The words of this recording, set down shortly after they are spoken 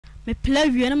me play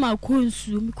wie na ma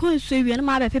konsu me konsu wie na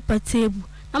ma be paper table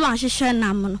na ma hye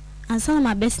nam no ansa na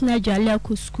ma best na adwale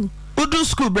akọ school udu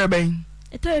school brebe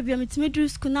eto bia metimi do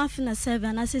school na after na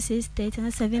 7 na 6:30 na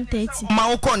 7:30 ma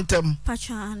wo kontem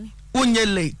pacho ani unye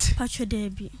late pacho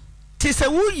debi ti se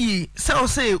wuyi se o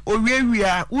se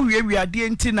owiewia de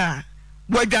ntina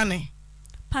wadwane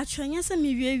pacho nya se me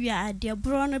wiewia ade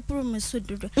bro no bro me so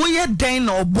dodo woye den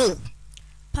na obo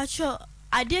pacho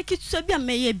ade kitu bia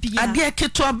me ye bia ade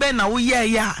kitu abe na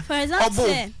woye ya for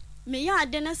example me ya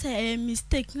ade na say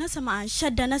mistake na say ma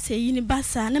shada na say yini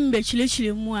basa na mbe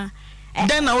chilechile mu a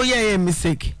den na woye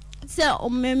mistake say o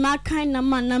me ma kan na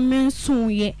ma na mensun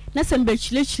ye na say mbe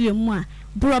chilechile mu a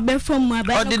bro be fam mu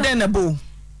aba o de den na bo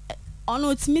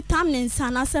ono timi tam ne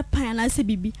nsa na se pan na se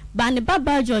bibi ba ne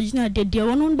baba George na de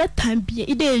wono be tam bia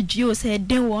ide eji o se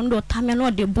den won do tam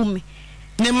na de bu me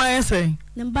ne ma say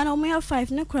ne ba na o me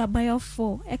 5 ne kura ba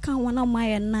 4 e kan wona ma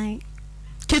 9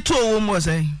 kitu o mo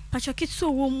say pacho kitu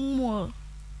o mo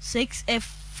 6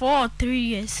 4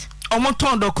 3 years omo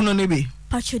ton do kuno ne bi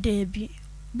pacho de bi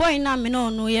boy na me no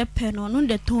no ye pe no no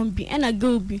de ton bi e na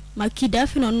girl bi makida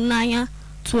fi no na anya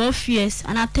 12 years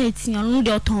and 13 no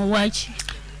de ton watch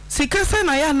sikasa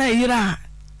na ya na yira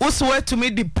wo to me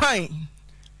the pine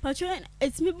pacho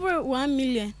it's me bro 1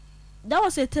 million that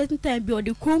was a certain time bi o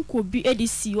de konko bi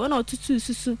edc one or two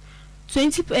susu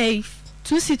 20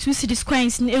 2c the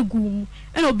coins na egu mu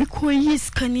and obi ko yi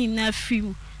scanning na free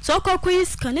so ko yi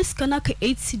scan na ka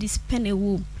 8 cedis pen e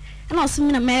wo and also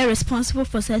me na me responsible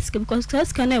for sex because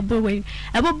sex can e borrow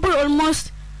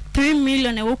almost 3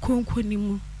 million e wo konko ni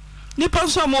mu ni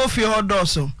panso mo fi hodo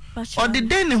so o de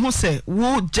den ne ho se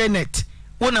wo Janet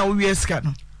wo na wo wieska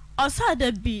no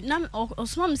osada bi na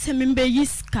osoma me se me be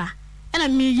yiska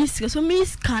and me yiska so me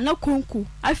yiska na konko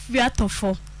afi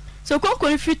atofo so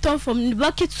konko fit off from the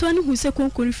bucket so who say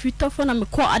konko fit off na me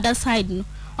call other side no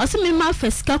also me ma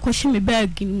feska kwashi me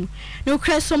bag ni no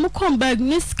cry so mo come bag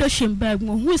ni ska shin bag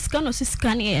mo who ska no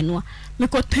sika na e no me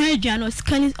ko tan no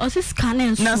scan o sika na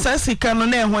enso na sa sika no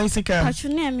na e hwan sika pacho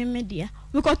na me media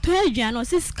me ko tan no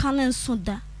sika na enso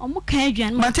da o mo kan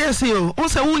adwan Matese o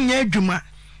se wunya adwuma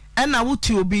na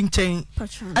wuti obi nchen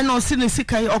na o si ne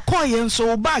sika o koye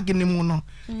nso o bag ni mu no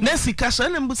na sika so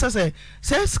na mbusa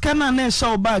se sika na na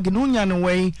so bag no nya ne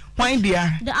wai hwan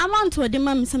dia the amount of the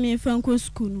mam se me franco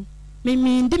school no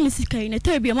me ndi sika ina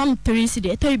tebi mam 3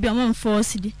 cedi tebi mam 4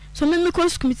 cedi so me ko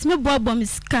school me bobo me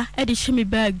sika e de she me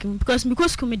bag because me ko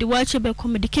school me de watch be ko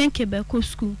me de kenke be ko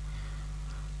school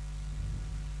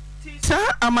sa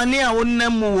amane a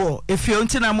wonnam wo efio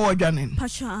ntina ma odwane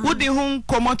pacha wodi hu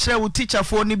komo kire wo teacher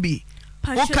fo ni bi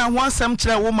wo kan wansam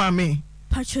kire wo mame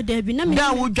pacha debi na me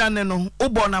da wo dwane no wo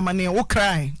bo na amane wo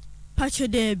cry pacha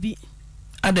debi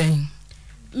adan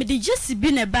me de jesi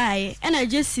bi na bae e na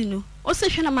jesi no o se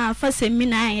hwe na ma fa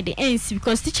seminar aye de ensi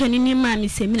because teacher ni ma me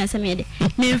seminar se me de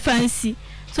me fancy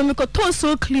so me ko to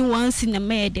so clean once na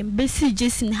me de be si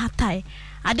jesi na hatai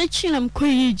ade chinam ko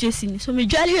yi jesi so me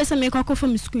dwale we se me kwa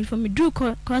from school from me do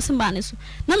cross ban so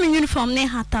na me uniform na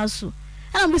hata so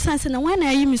ana bu sanse na when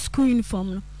na yi me school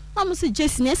uniform no na mo se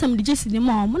jesi na sam de jesi ni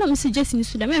ma mo na mo se jesi ni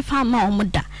so da me fa ma o mo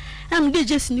da ana me de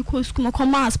jesi ni ko school mo ko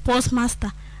ma sports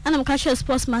master ana me ka share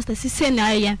sports master si se na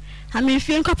ayen ha me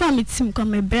fie nkapa me tim ko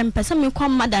me brem pesa me ko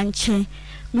mada nche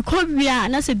me ko bia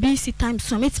na se BC time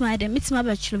so metima dem metima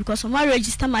ba chiro because mo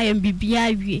register my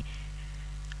MBBA wie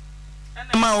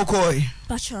ma okoi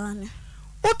pachane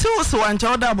ote so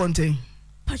wancha oda bonten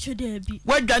pacho de bi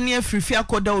wadwane afrifi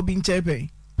akoda obi nchepe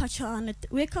pachane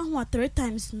we kan ho 3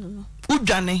 times no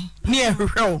udwane ne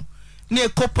ehwehwe ne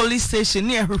ko police station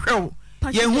ne ehwehwe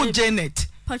ye hu Janet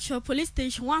pacho police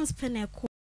station once peneko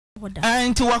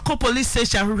anti wako police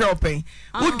station ehwehwe pen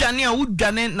udwane a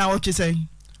udwane na wo twese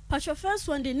pacho first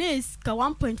one the next ka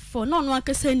 1.4 no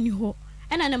akese ni ho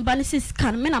ena ne mba ne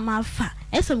scan me na mafa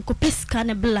esem ko pesca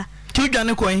ne bla ti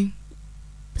udwane koin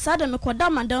sada me ko da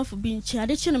madam fo bi nchi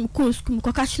ade chi na me ko school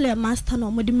ko ka chile master na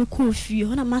mo de me ko fie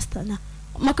ho na master na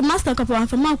master ka pa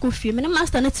man ko fie me na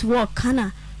master na ti work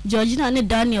kana Georgina ne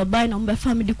Daniel by na mbe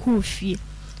family ko fie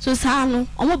so sa no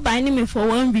omo by ni me for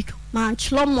 1 week man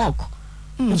chlo mock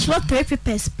chlo 3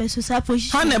 papers so sa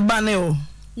position ha ne ba ne o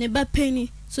ne ba penny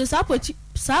so sa mock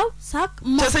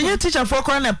so say teacher for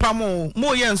ko na pam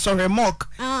mo ye nsore mock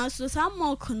so sa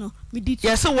mock no me did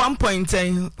yes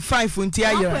 1.5 unti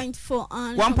ayera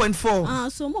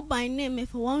 1.4 so mo by name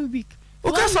for 1 week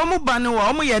okay so mo ba ne wa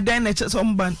omo ye den na che so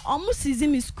mo ban omo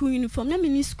season me school uniform na me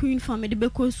ni school uniform me de be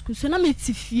ko school so na me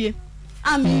tifie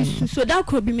so that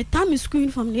could be me time school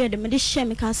uniform there me de share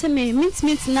me ka say me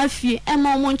mint na fie e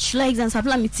ma omo nchila exams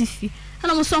apply me tifie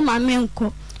na mo so ma me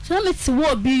nko so na me ti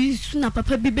wo bi su na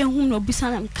papa bi be hu na obisa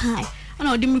na kai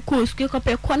ana odi me course ke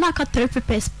kope ko na ka 3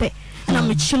 papers pe na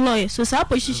me chi lawyer so sa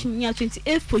position me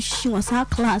 28 position was our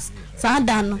class sa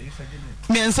da no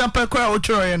me nsa pe kwa o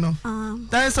tro no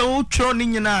that is o tro ni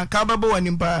nyina ka baba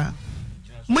wani pa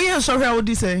me ye so hwa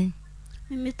odi say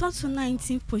me thought to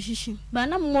 19th position but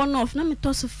na one off na me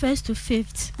thought to 1st to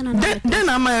 5th and then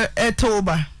am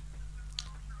October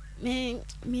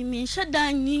me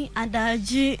shada ni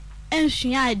adaji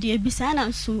ensua ade bisa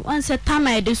na so on say time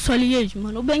I dey solid age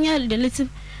man obenya the little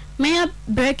me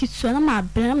break it so na ma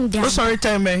blam dia sorry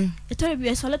time me it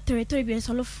be solid 3 be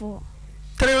solid 4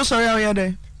 3 sorry how you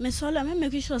dey me solid me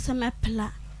make sure say me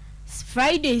pla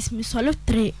Fridays me solid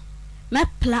 3 me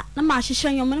pla na ma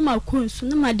hihye nyom na ma konsu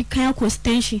na ma di kan akọ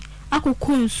station akọ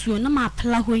nsu na ma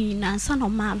pla ho yina nsa no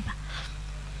ma ba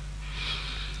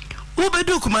wo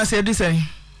bedu kuma say this say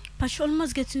Pacho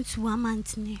almost getting to 1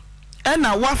 month ne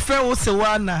na wa fe wo se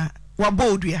wa na wa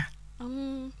bodua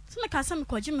so me ka say me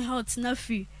ko ji me health na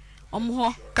free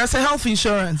ho ka say health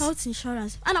insurance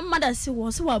ana mother say wo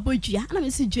se wa bodua ana me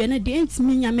se dua na de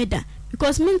ntimi nya me da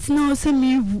because me ntina o se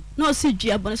me wu na o se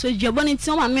dua bon so dua bon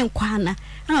ntina o ma me nkwa na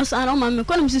ana so ana o ma me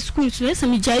ko na me se school so ese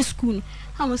me jai school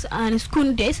ha mo se ana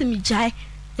school de ese me jai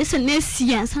ese next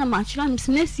year sana ma chira me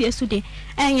se next year so de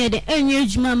enye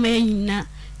ejuma ma yina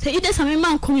say ide sa me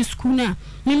man come school na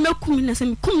me mekum na say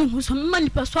me kum hu so me man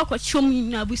nipa so akwachiom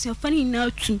yina abusia fani na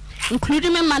atu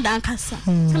including me madan kasa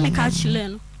say me ka chile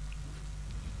no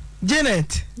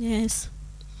Janet yes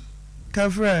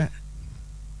Kafra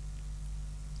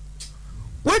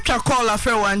what you call a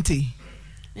fair wanty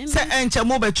say encha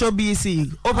mo be cho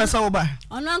BC o pesa wo ba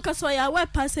ono anka so ya we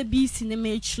pass BC ne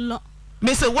me chilo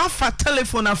me say what for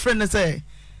telephone a friend say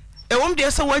e wom de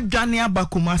say what dwane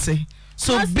abakuma say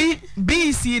so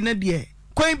BC na de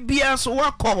kwen bia so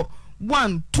wakọ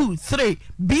 1 2 3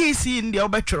 BC in the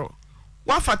obetro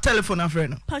what for telephone a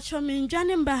friend Pacho me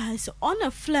dwane mba has on a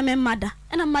flame mother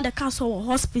and a mother castle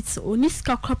hospital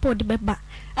oniska krapo de beba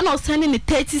and I was sending the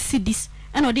 30 cedis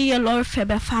and o de yellow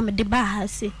febe family de ba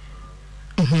has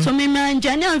so me man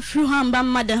dwane through hamba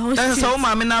mother hospital so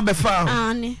mama na be fa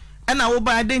ani and I will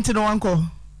buy identity no anko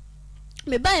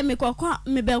me buy me kwa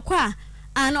me be kwa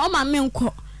and o ma me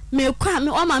nko me kwa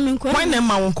me o ma me nko when na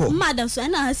ma wonko mother so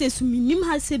na ha se su minim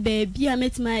ha se baby a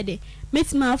metima de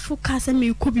metima afu kasa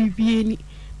me ko bibie ni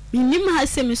minim ha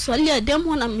se me so le dem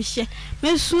ho na me hye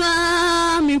me so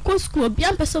me ko school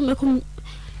bia person me ko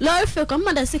lawyer fe ko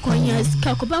mother se ko nya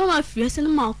ska ko ba ma fi se na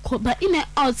ma ko ba in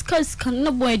outskirts kan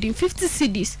na boy din 50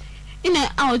 cedis in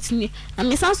out ni na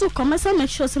me san so come say me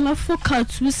sure say me focal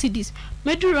 2 cedis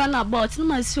me do run about na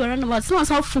ma si run about na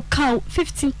so focal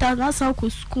 15,000 sa ko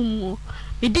school mo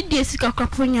me did the sika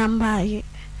kwapo nyamba ye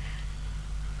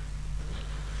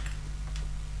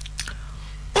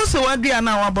o se wadua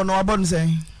na wabon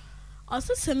say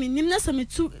also se me nim na se me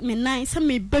tu me nine se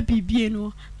me ba bibie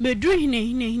no me do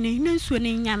hine nsuo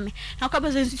ne nyame na kwa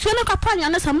be so na kwapo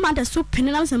nya na se mother so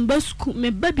pene na se ba school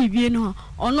me ba bibie no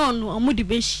ono omudi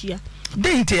be hia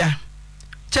dentia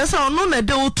chesa ono na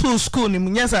de to school ni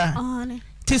munyasa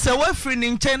ti se wa free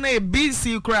ni nche na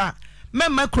BC kra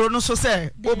mema kro no so say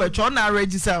wo be cho na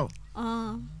register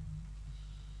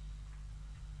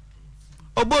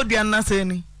obodua na say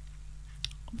ni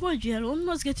obodua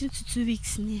almost getting to 2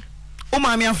 weeks ni o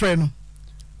ma mi afre no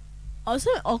also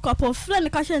a couple of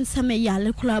friend ka chen say me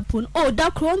yale kra pon o da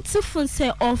kro ntifun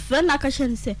say o friend na ka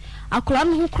chen say akra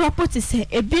no kra pot say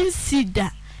e bin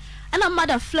sida and a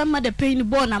mother flame mother paying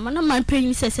born am na man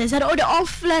paying say o the all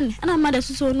friend and a mother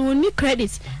so no ni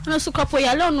credit and so couple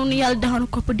yale no ni yale down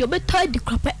couple de be tied the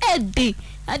crop e dey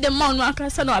at the man no aka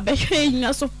say no abehwe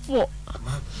nya so for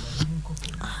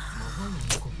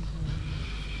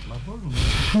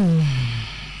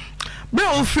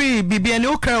bro free bibia ni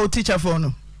o kra o teacher for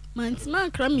no mantima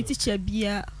kra mi teacher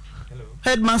bia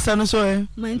headmaster no so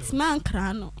mantima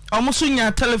kra no omuso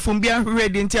nya telephone bia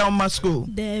ready ntia o ma school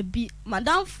there be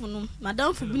madam fu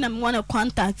bi na me wanna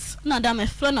contact na da me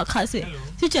friend no ka say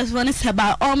teachers wanna say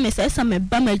ba all me say some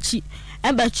ba machi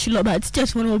e ba chilo ba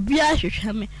teachers wanna obi a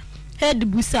hwehwe me head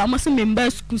busa mo say member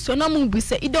school so na mo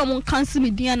busa ido mo cancel me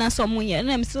dia na so mo ye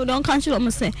na me so don cancel mo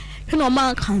say he no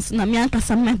man cancel na me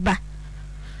ankasa me ba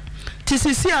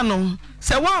tisisi ano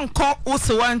se wan ko o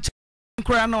se wan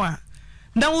kra no a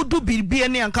na wo du bibie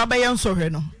ne anka ba ye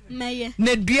nsohwe no meye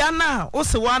na dua na o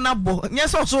se wan abo nye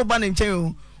so ba ne nchen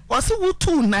o o se wo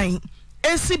tu nan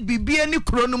esi bibie ni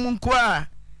kro no mu nko a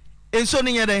enso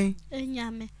ne nyeden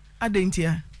enyame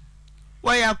adentia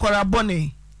wa ya kora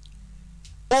bone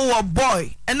o boy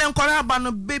enen kora ba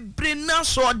no bebre na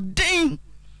so den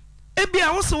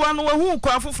ebia wo se wan wo hu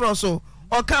kwa foforo so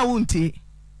o ka wo ntie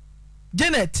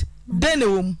Janet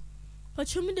denewom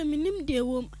Pacho me de minim de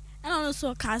wom And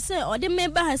also kase or the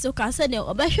member has a kase de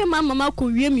obeshe mama ko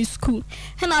wie mi school.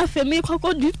 And I fe me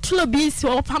kwako du tulo bi si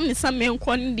o pam ne sam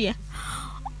enkon de.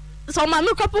 So ma me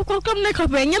kwapo kom ne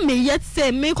kwapo enye me yet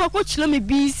say me kwako chilo me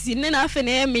bi si ne na fe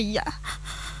na me ya.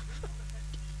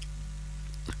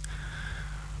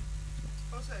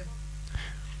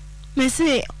 Me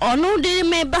say ono de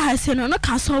member has no no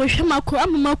kase o hwe mako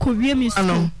amama ko wie mi school.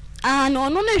 No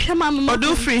ne hwe mama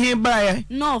odo free him by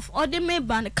no ode me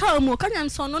ban ka mo kanyam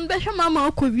so no be hwe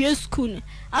mama ko wie school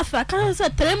afa ka say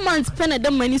 3 months pen de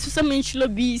mani so se menchilo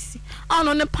bisi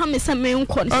no ne pa me se me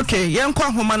nko okay yenko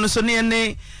ahoma no so ne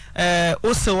ne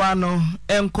osewa no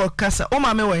enko kasa o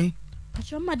ma me wai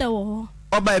pacho mada wo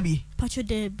oba bi pacho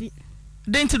de bi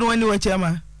denti no wani wachi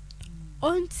ama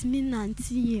ont mi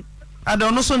nanti ada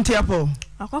no so ntiapo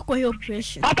akwa yo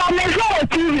operation ata me so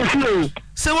TV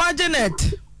se wa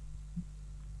Janet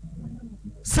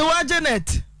so what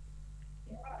Janet?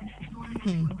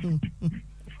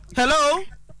 Hello?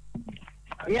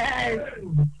 Yes.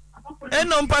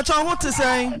 No mpacho ho te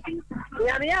say.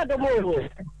 Ya do mo.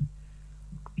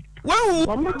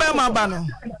 Who be ma ba no?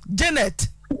 Janet.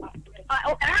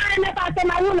 Me pa te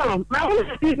ma uno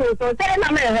so te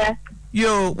na me he.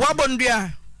 Yo, wa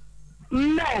bondua.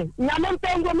 Me, na mo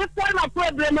pengo me for na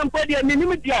problem me podi me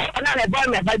nim dia na le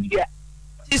boy me ba dia.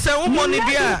 Ise wo moni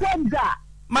dia.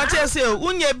 Matias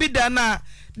unye bida na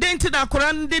denti na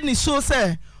kora ndi ni so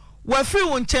se wa free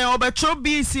won chen obetro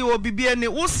BC obibie ni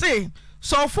wo se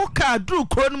so fo ka dru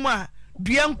kro mu a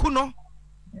dua nku no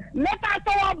me pa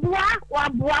so wa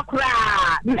bua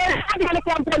kra me ha de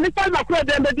compromise ma kro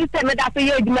de bi se me da so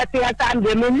ye eduma te ata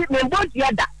me bo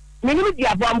dia da me ni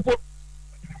dia bo ampo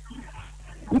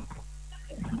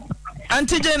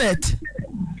Auntie Janet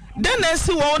then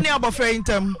esi wo ni abofra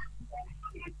intem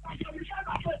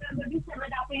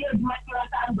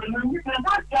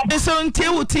so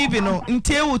ntewu TV no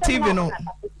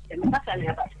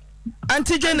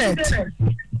Auntie Janet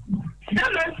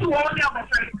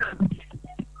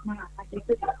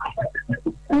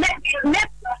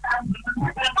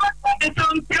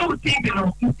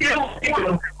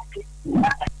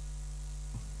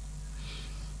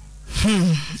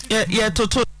yeah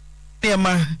toto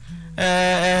ma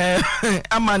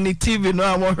ama ni TV no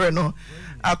amohwe no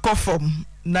akofom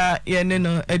na yene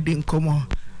no edi nkomo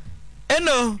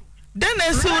eno den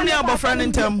esi oni abofra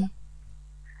ntam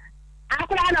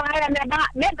akura na waya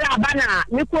me bra bana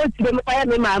me ko tire me kwaya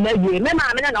me mama ye me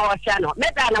mama na o hwa no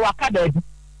me bra na wakada di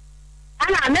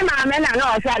ana me mama na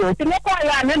o hwa no ti me ko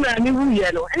ya me mama mi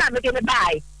wuye no na me de me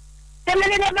bai te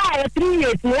me de bai 3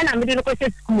 years na me de ko se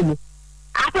school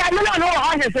akura me no o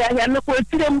hwa se ya me ko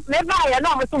tire me bai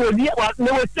na mo so wo bi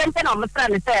me wo sente na mo tra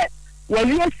ne se wo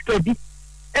ye skedi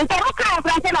ento ka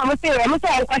frante na mo se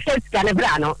ko se skane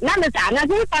bra no na me sa na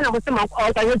ni pa na mo se mo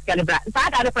ko se skane bra sa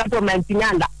da de prato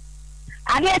mantinyanda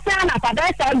ade sana pa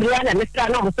da sa mbria na mistra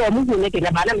no mo so mu hu ne ke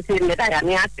na ba na me se me da ya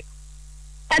ni ate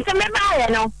ente me ba ye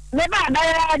no me ba da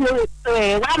ya no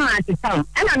wa ma ti sam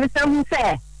ana me se hu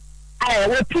se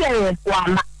wo pie wa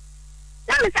ma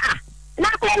na me sa na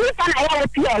ko ni fa na ya wo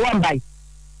pie wa mbai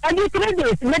adi 3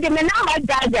 days me de me na ma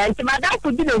jaja ente ma da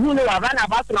ku di no hu no wa ba na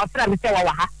ba so na fra me se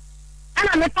wa ha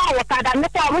ana me fa wo ka da me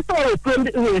ko mo so wo prom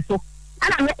we so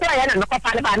ana me ko ya na me ko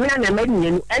fa le ba me na me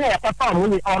nyenu ene ya ko fa mo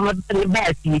ni o mo ni ba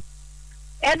si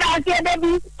eda si ede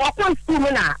bi okun school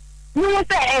na ni wo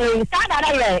se sa da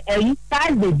ye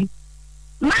sa baby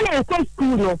mana ko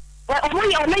school no o mo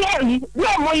ye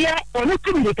no ye o no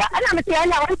tumidika ana me se ya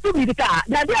na o tumidika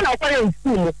da bi na ko ye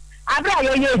school abra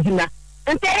yo ye jina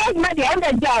nte ye ma de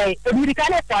enda jai tumidika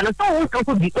ne ko no so wo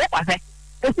ko bi ko kwa fe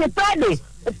se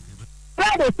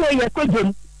Friday so ye ko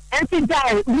jom enti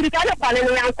jai tumidika ne kwa ne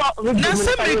yanko na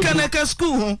se America na ka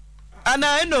school ho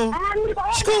ana eno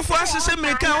school for us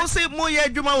America wo se mo ye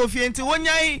adwuma wo fie enti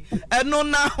wonyai eno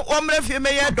na o mra fie me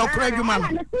ye dokora adwuma no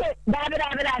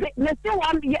me se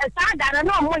wa sa da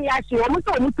na mo ya shi o mo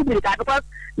so mo tumidika because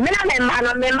me na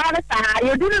me ma sa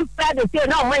you didn't Friday say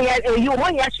no mo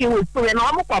ya shi wo so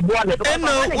na mo kwa bo me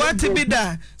eno what be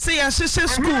da say ya sheshe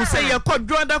school say ya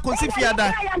kodroda ko si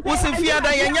fiada wo se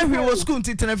fiada ya nya hwe wo school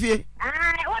titena fie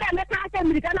ora me ka se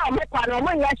America na mo kwa no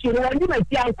mo ya shi wo ndi ma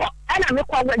ti anko ana me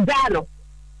kwa jalo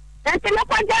ente me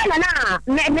kwa jalo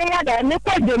na me ya da me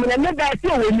kwa jom na me ba ti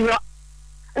o ni ro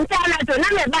nta na to na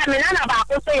me ba me na ba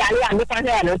ko so ya ya me kwa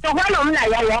jalo so ho no na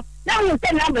ya yo na wo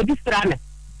se na ba bi fra me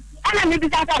ana me bi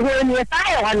ta ka ho ni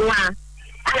sa ya ho no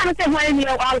ana me se ho ni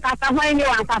o an ka sa ho ni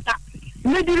o an ka sa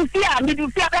me di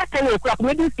fia ba se ni kura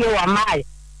me di fia wa mai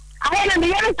ahena me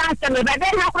yan ta se me ba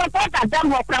den ha kro po ta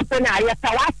dam ho kra po na ya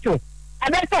ta wacho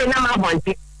abe so na ma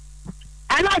bonti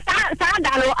ano sa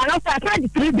da no ano sa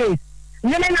 3 days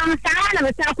nyene na msa na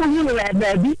msa ko hu no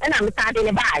baabi na msa de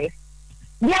ne bae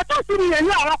dia to suru ne no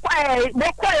wa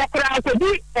ko ya kra ko di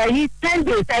yi 10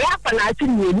 days ya fa na atu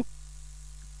ni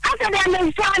aka de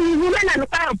me sha ni hu na no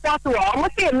ka report wo mo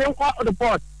se me ko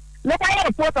report me ka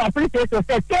report of police station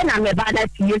say na me ba da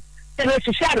tie se me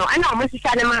shisha no ana mo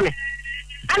shisha ne mame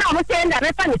ana mo se nda me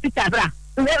fa ni picture bra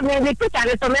me picture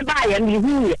ne so me ba ya mi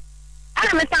hu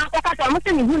ana me sa ko ka to mo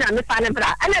se ni hu na me fa ne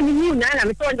bra ana mi hu na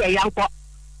me to de yanko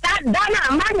dana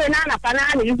amanye na pana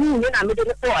ni hu ni na me de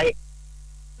ko e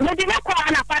me de ko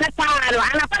ana pana taalo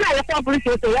ana pana ya ko police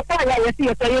station ya ko ya yesi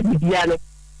ya ko ye bibia no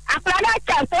apana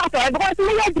cha so so e because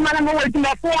me ye di mana mo wodi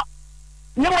ma fo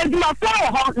ne wodi ma fo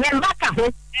ho me mbaka ho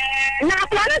na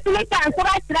apana tu me cha so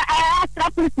ra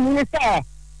police ni se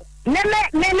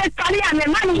me tali ya me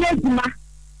mani ye di ma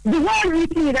the whole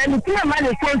meeting that me tell man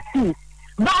so see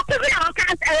but we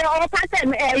o ka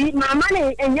say mama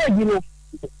ni enye di no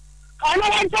ono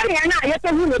yen tell ya na ye to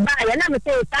hu ne ba ya na me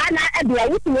say ta na e bia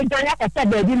wuti me don ya ka say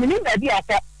baby me ni baby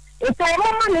ase e so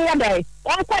mama ni ya be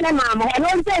on ko ne mama ono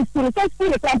yen school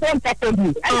ka pon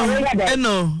package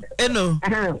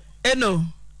eno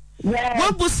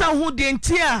wo busa hu de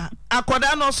ntia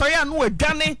akoda no so ya no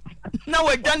wadwane na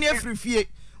wadwane afrifie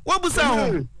wo busa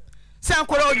hu se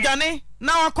akoda odwane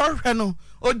na wakorhwe no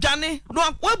odwane no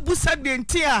wo busa de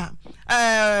ntia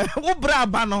wo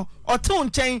braba no oto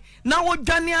nchen na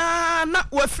wodwane na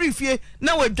wafrifie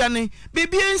na wadwane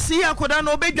bibi ensi akoda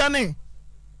no obedwane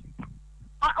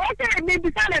okay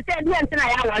bibi sa na say bi entina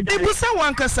ya wadwane bibi sa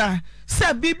wankasa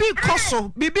se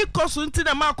bibi koso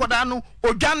ntina ma akoda no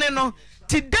odwane no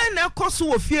ti den na koso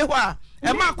wo fie ho a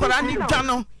e ma akoda ni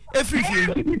dwano efrifie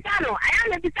bibi sa no aya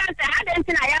na bibi sa ha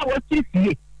entina ya wo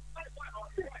fie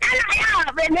ana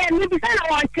ya me bisa na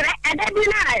won kire adabi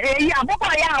na ya boko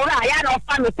ya ora ya no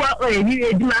fa me ko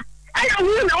edima ana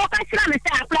hu na wo ka kira me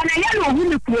say apla na ya no hu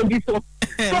me kuro bi so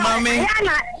mami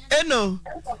eno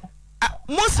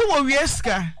musi wo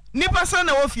wieska nipa sa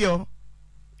na wo fio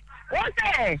wo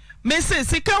say me say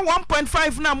sika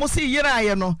 1.5 na musi yira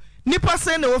ye no nipa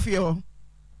sa na wo fio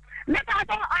me ka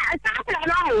to sa apla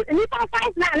no nipa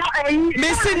 5 na no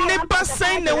me say nipa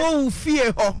sa na wo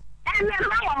fie ho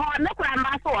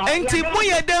enti mo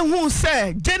ye den hu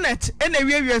say Janet ena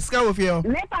wiewie ska wo fie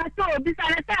me pa so bi sa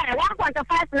na say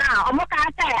 1.5 na o mo ka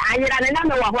say ayira ne na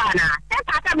me wo ho ana se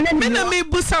pa ka me na me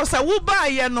busa say wo ba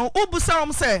ye no wo busa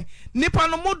om say nipa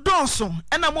no mo donso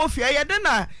ena mo fie ye den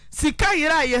na sika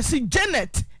yira ye si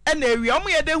Janet ena ewie o mo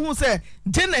ye den hu say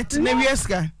Janet na wie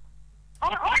ska o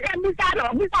de busa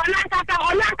na ka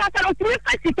ta o tri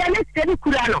ka sika ne se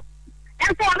kura no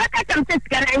en so ba ka tam se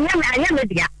sika na anya me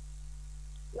dia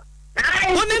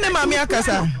One ne mami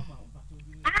akasa.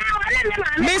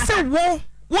 Me say wo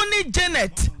ni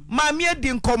Janet mami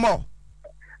edi nkomo.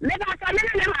 Me ba ka me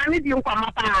ne mami di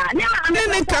nkomo pa. Ne mami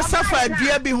ne kasa fa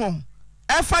dua bi ho.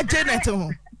 E fa Janet ho.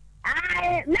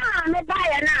 Ai na me ba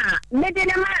ya na. Me de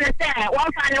ne ma na say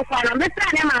won fa ne kwano. Me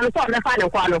sa ne mami so me fa ne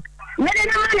kwano. Me de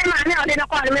ne ma ne mami o de ne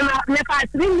kwano me fa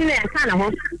 3 million kana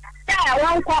ho.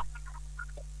 Won ko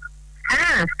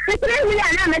 3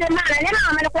 million na me de ma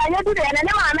na me kwa yedu de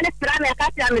na ma me sira me ka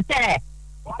tira me say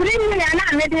 3 million na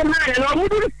me de ma na mo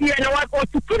duru fie na o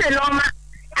tukire no ma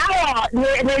awo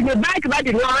ne bank ba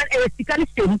de no ma e sika ni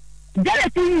stem jere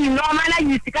ti no ma na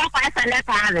yi sika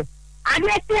 500,000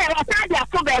 ade ti e wa ta dia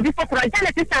ko be bi for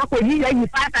jere ti sa ko yi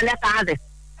 500,000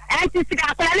 e ti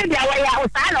sika ko le dia wa ya o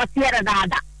sa no ti era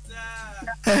dada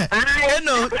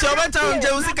eno chobata unje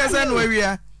usika sana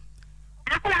wawia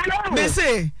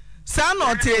bese sa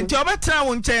no te nti obetra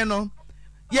wo nchen no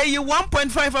ye yi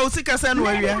 1.5 a usika sana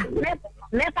wawia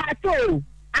me pa to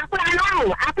akura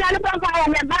no kwa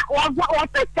me ba wo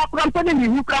pesa kura to ni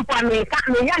hu kura kwa me ka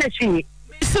me ya na chi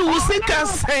se usika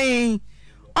sen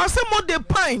ose mo de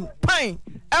pine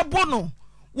ebono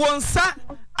wonsa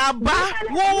aba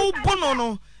wo bono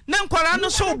no na nkwara no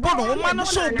so bono wo ma no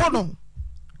so bono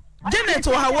Janet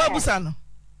o hawa busa no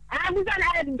busa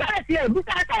na Janet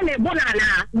busa ka me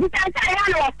bonana busa ka ya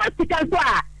no hospital to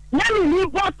a na mi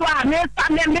go to a me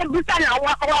busa na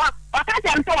wa ka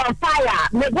tem to on fire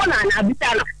me bonana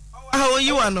busa no how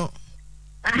you are no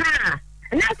aha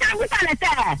na ka busa na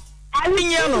say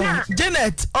awinya no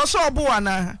Janet also obo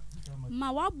na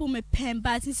ma wa bu me pen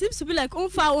but it seems to be like on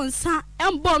fa on sa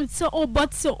em bomb so o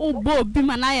bot so o bo bi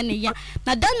manaya ne ya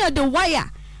na Daniel the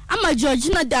wire ama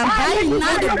Georgina da bai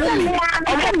na de bomi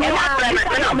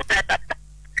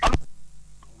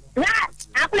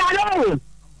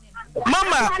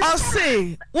mama I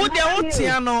say wo de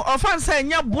wotia no ofan say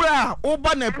nya bura wo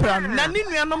ba na pram na ni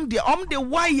nuanom de de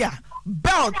wire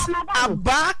belt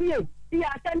aba ya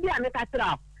tendi ameka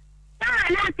trap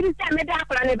na Christian me da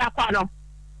akora ne ba kwa no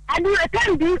do a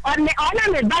can be on the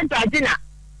bad Georgina.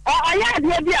 Or yeah,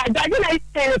 Georgina is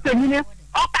saying to me, or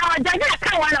our Georgina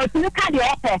can one out to look at the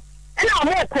offer. And I'll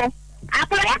make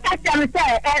after I catch them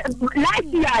say, last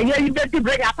year, you better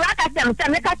bring up. I catch them say,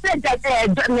 make us say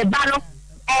the battle.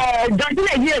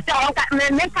 Georgina here, so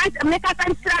make us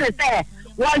say,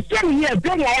 well, same here,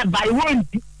 bring I by one.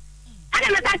 And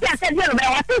I'm not saying, but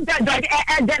I think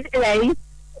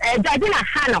Georgina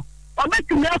Hano, or bet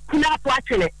to milk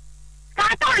watching it.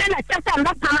 I told them that I'm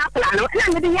not coming up, and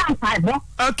I'm the young five.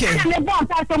 Okay. And the bomb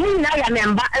passed to me, I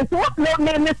remember, and so what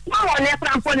made me small on their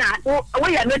Frampona,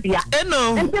 we are not here.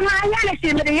 No. And to my young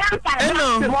the young five.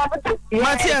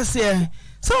 Matthias, yeah.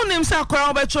 So names are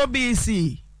crown by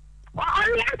BC. Well,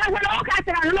 only I can look at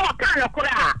it and look at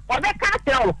or the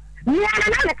castle. Me and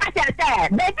another castle said,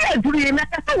 they did dream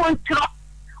that someone truck.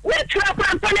 We truck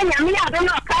Frampona, and me, I don't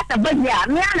know, castle, but yeah,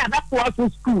 me and I back to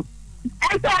school.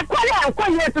 And so I call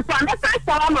you to some the first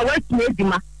time I'm away to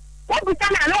Medima. What we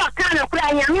can know a kind of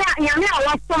cry, Yamia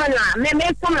was someone, may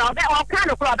some of all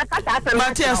kind of club.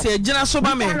 Matthias, Jenna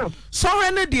Sobame. So,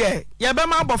 any dear,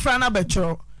 Yabama Bofrana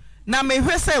Betro. Now, may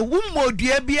we say, Wummo,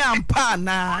 dear, be and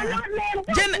pana.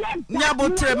 Jen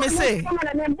Yabutre, me say,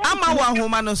 I'm a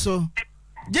woman so.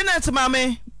 Janet,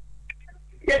 mammy.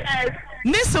 Yes.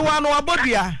 Nissa one or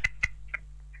Bodia.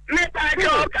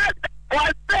 Mr.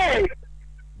 What say?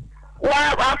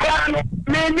 Well, I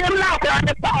mean, you're not on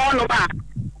the power.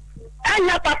 And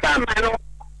your papa, man.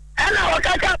 And I will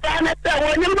catch up on it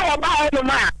when you know about the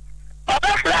man. Or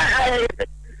that's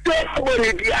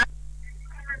Bolivia.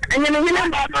 And you know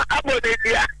about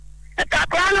Bolivia. At the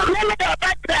crown of many of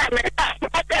that time,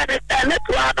 I understand it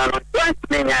to our 20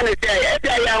 million a day,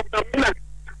 every young woman.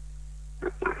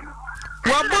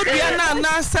 What would be an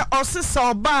answer or sister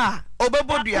or bar?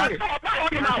 Obebudia.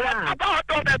 About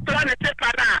the planet.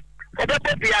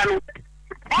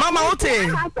 Mama, Ote.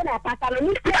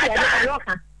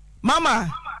 Mama,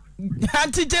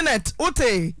 Auntie Janet,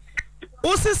 Ote.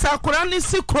 Osi Sakurani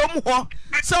si krom ho.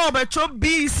 So obetro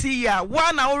BC ya.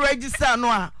 One hour register no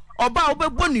a. Oba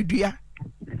obeboni dua.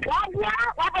 What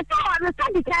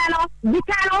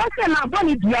the my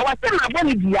bonny dear, what's my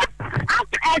bonny dear?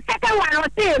 After a second one,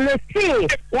 was say, let's see,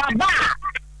 what bar?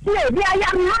 Yeah, we are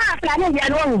young man planning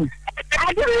your own.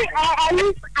 I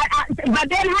but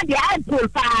then had the apple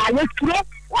fire.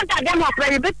 What are them of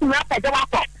very bit to up at the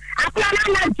water? I plan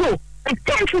on do. It's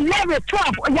 10 to 11,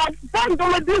 12. You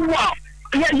don't do well.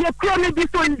 You're clearly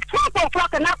between 12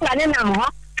 o'clock and up planning now.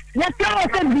 Let's go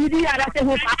with the video. I said,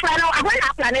 I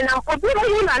planning now. For people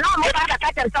who are not about the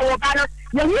cat and so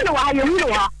on, you know how you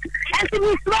know. And to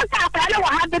be slow, I don't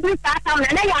have to do that. And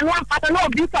then I want to know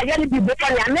before you be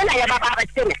better. And then I have about a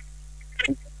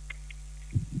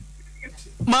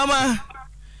Mama,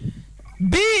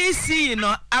 BC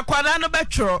no akwada no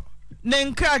betro ne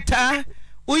nkrata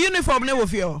wo uniform ne wo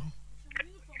fio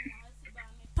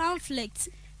pamphlet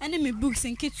and me books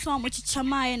and kids so much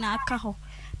chama na aka ho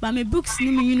ba me books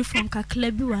ni me uniform ka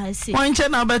club bi wa se onche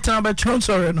na betro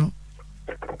sorry no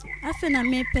afa na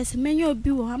me pese menye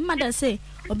obi wo amada say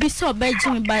obi so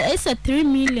obaji me ba it's a 3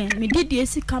 million me did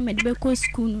esi come e be ko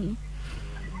school no.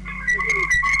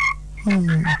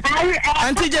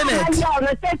 Auntie Janet.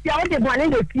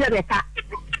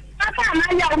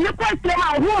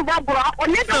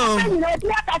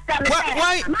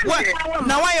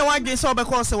 Now why you want to so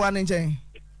because one in Jane?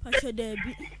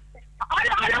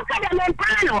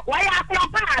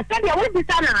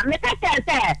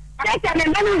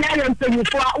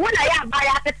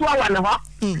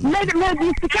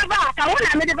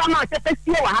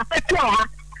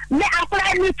 Me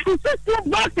apply me to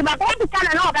box about all the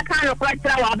kind of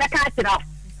question or the catcher.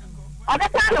 Or the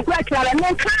kind of question, and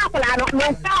then couple, I don't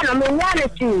know,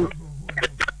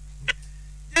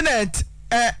 Janet,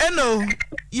 no,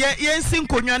 yes, in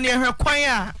Konya near her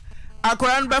choir. I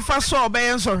couldn't be fast so obey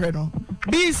and so her no.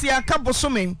 Busy a couple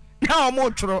swimming, now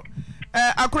more true.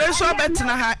 I couldn't so better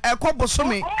a couple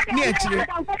swimming near to you.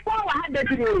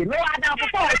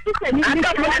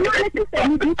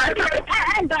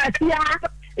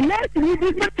 Let's read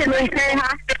this picture and say,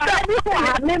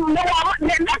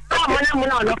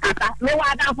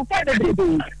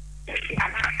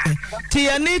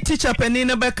 Tiani teacher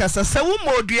Penina Becassa, so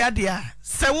more dear,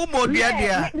 so more dear.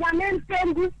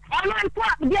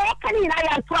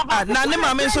 None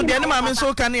mamma so dear, mamma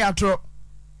so can you drop?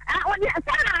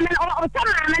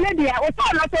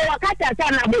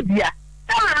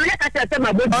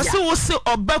 Also, was so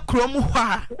a backroom,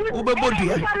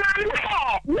 Ubebudia.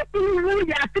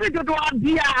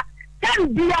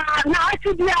 Now I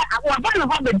should be one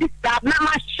of the disturb, not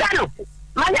my channel.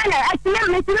 My I see no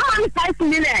one 5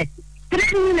 minutes,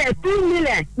 3 minutes, 2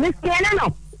 minutes, Miss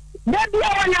Canano.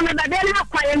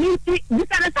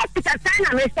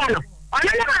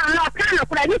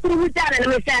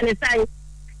 me say ne say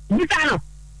bisa no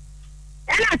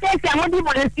and I say amodi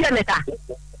mo ne sie me ka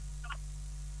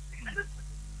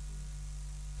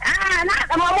na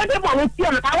amodi mo ne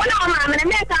sie me ka wona o ma me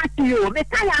ne ka ti yo me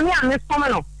ka ya me am so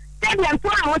no say dem to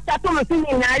am ta to mo tin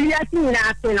na ria tin na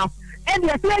ase no e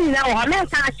de se ni na o me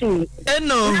ka chi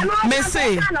eno me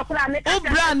say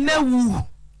obra na wu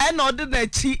e na ode na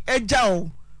chi eja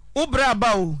o obra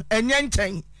ba o enye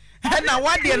nchen na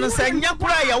wade no se nya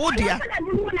kura ya wodia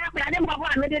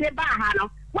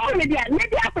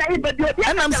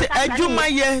enam se adwuma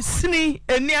ye sini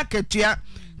eni akatua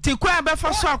ti kwa be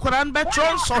fa so akora n be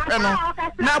tron so hwe no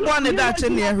na bo ne da che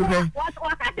ne ehwe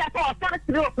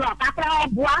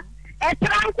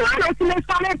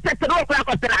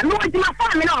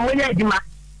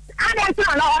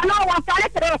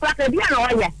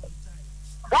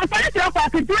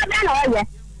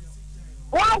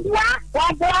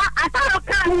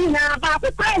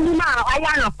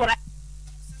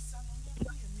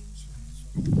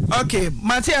Okay,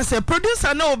 Matthias,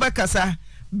 producer no obekasa.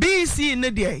 BC ne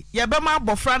de ye be ma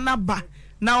bofra na ba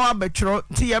na wa betro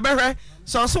ti ye behwe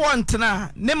so want na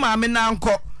ne maame na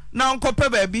anko pe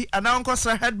baabi ana anko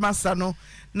sra headmaster no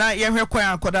na ye hwe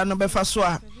kwan akoda no befa so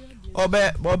a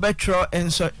obetro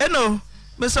enso eno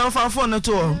me so fa phone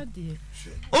to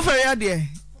o fe ya de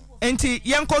enti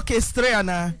yenko kestre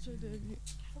ana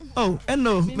oh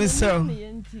eno me so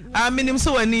a minim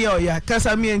so wani yo ya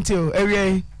kasa mi enti o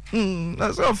ewie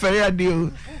na so fe ya de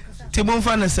o Timon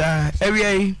Fanasa,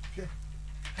 every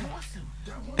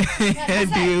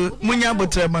Munya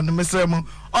Butterman, Mr. Mo,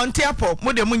 on Tiapo,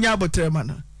 Mude Munya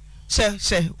Butterman.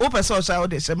 Say, open source out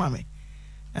de say, mammy.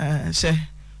 Say,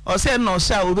 or say no,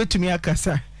 sir, will be to me a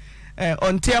cassa.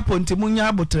 On Tiapo,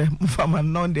 Timunya Butter, Mufaman,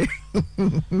 non de.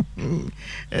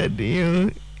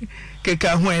 You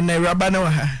Keka when a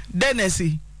rabanoha.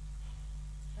 Denesi.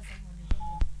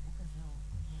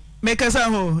 Make us a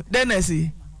ho,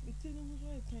 Denesi.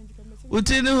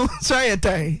 Utinu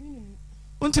soyetai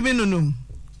untimi nunum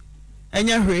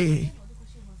enya hwe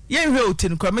ye hwe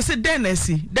utinu kwa me se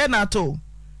denesi denato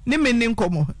ni menni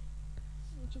nkomo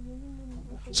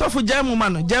sofu jamu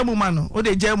mano o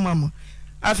de jamu mamo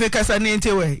afrika sani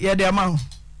ntewe ye de ama ho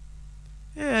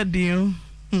ye dio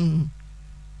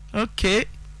okay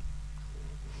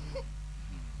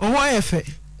owo efe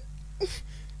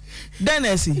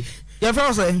denesi ye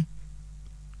fa say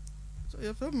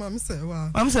your friend mom say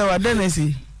what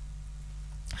Denesi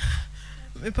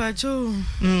me pacho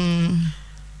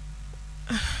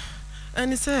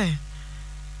and say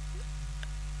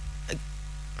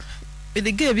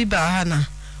the gay be bahana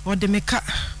or the meka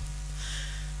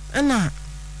ana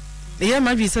ye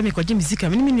ma bi say me ko jimi sika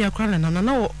me ni akra na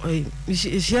na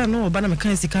she no oba na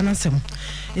meka sika na sem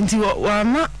nti wa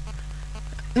ma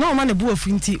no man e bu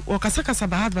afunti o kasa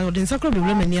ba hard ba o den sakro be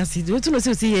blame ni asidi o tu no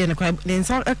se ye na kwa den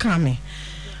sa aka me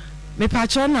pa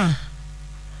cho na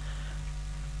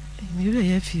me be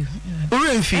ye fi o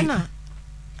re fi na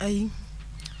ai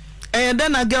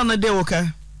then again na dey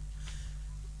woka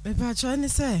me pa cho ni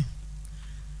say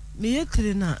me ye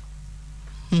tire na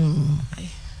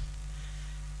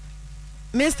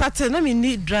me start na me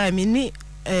ni dry me ni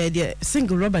the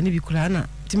single rubber ni bi kura na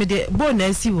ti me de bo na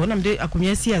asi wo na me de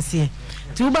akomia asi ase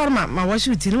ti ubar ma washi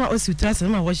uti no osi utrase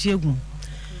ma washi egwu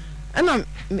ana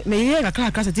me ye ga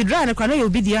kaka ti dry na kwa na ye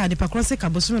obi dia de pakro se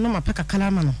kabosu no ma peka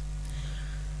kala ma no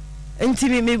enti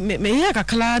me ye ga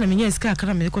kala na me nye ska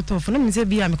kala me ko tofu na me se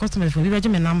bia me customer fo bi ba je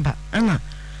me number ana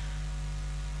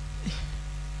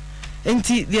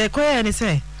enti de ko ye ni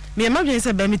se me ma bi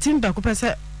se ba me timba ko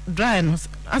pese dry no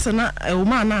asana o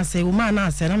ma na ase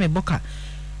na me boka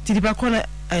ti di ba ko na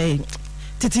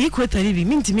titi equator bi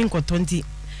minti min ko 20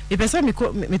 e pesa me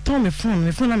ton me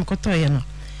phone na me ko to ye no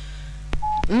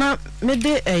na me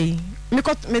de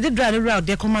me de dry round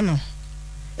de koma no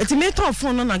eti me ton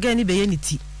phone no na ga ni be ye ni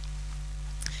ti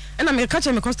e na me catch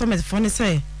me customer phone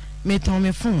say me ton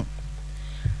me phone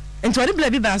enti ori bla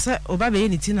bi ba say o ba be ye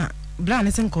ni ti na bla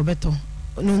ne sen ko beto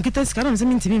no nkita sika na me se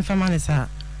minti min fa ma ne sa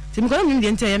ti me ko na me de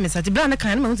enti ye me sa ti bla ne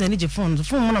kan na me ni je phone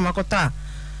mo na makota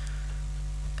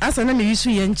asa na me yusu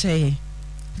ye nche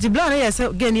di bla na ye se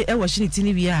gani e washi ni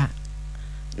tini bia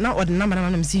na odi number na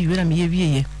me si yiwe na me ye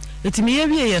wiye eti me ye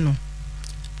wiye no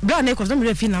bla na ko so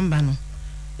me fi number no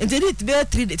enti dit be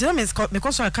 3 days na me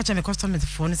ko so catch me customer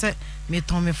phone say me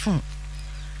ton me phone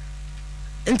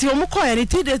enti o mo ko ya ni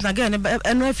 3 days na gani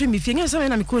e no afri me fi nge so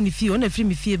na me ko ni fi o na afri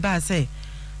me fi ba say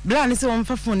bla na se o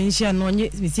mfa phone ni hia no nye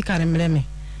me sika re mre me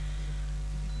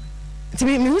enti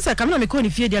me husa kam na me ko ni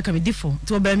fi dia kam di phone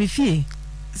to ba me fi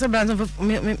so brand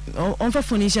on fa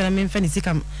phone share me mfa ni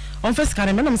sika on fa sika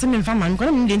me na me se me mfa man ko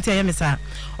na me de ntia ye me sa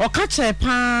o ka che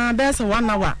pa be se 1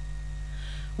 hour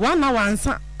 1 hour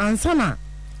ansa na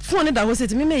phone da ho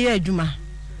set me ye adwuma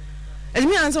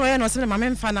elimi ansa wo ye no se ma me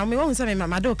mfa na me wo se me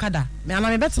ma de okada me ana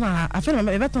me betena afa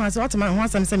me betena se what ma ho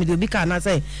asam se me de obi ka na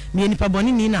se me nipa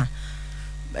boni ni na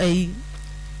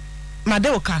ma de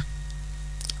oka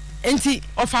enti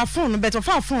ofa phone bet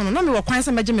ofa phone na me wo kwan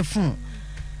se meje me phone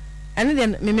ene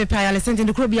de me pa ya le senti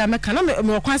de kro bia me ka na me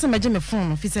wo kwan se meje me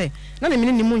phone fi se na me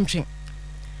ni mu ntwe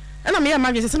ena me ya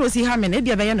ma dwe se no si ha me na e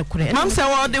bia be ye no kure mam se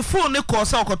wo de phone ne ko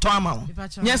se okoto ama wo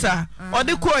yes sir o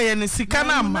de ko ye ne sika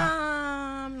na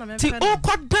ama ti o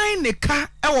ko dan ne ka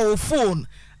e wo phone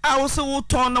a wo se wo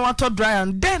ton na wato dry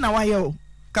and then na wa ye o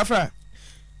kafra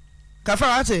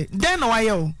ate then na wa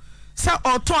ye o sa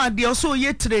o ton ade o so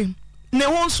ye tire ne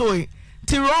ho so yi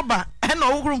ti rubber e na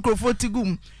wo nkrofo ti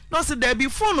gum no se there be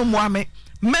phone mo ame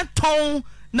meton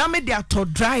na me de ato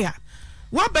dryer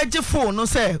wa beje phone no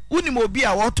say unim obi a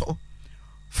woto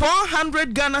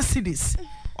 400 Ghana cedis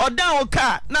odan o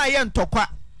car na ye ntokwa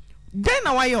den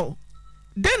na wayo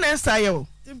den na sayo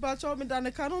timpa cho me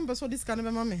dan ka no beso dis kan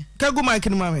me mame ka gu mic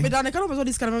ni mame me dan ka no beso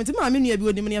dis kan me ti mame nua bi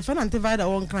onim ne fa na antivirus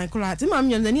won kran kula ti mame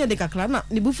nyam ne de kakra na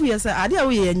ne bufu ye say ade a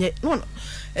wo ye nye no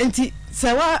enti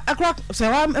se wa akra se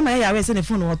wa me ya we se ne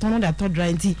phone wo ton no da to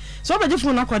dry enti so beje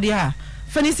phone akode ha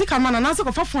fa ni sika mana na se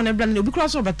ko fa phone e bra ne obi kura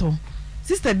so beto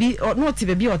sister bi no ti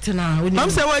be ote na mam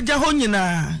se wa ja ho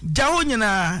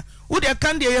nyina wo de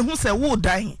kan de ye hu se wo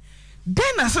dan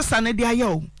den na sesa ne de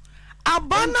ayo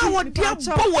abana wo de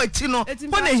bo wachi no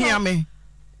ko na hia me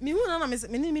mi hu na me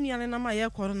ni ane na ma ye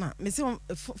ko na me se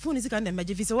phone sika na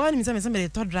maje fi se wa ni me se me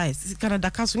to dry Canada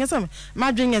kaso nyesa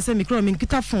ma dwen ye se micro me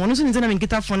nkita phone no so ni se na me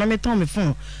nkita phone na me ton me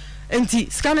phone enti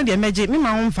sika na de maje me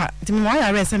ma ho mfa enti me wa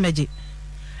ya re se maje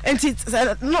enti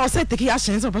no se take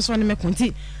action so person ni me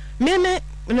konti me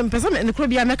pesa me kro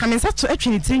bia me ka me sa to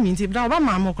atwini tiri nti da oba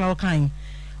ma mo kra kan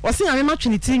o se ya me ma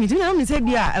twini tiri nti na me se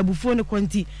bia abufo ne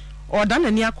konti o da na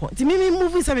ni akọ nti me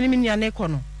movie se me ni nia na ekọ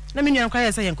no na me nia kwa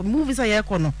ye se ye movie se ye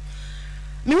ekọ no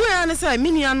me hu ya ne se me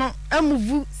nia no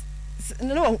amuvu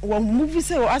no movie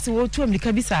se o ase wo tu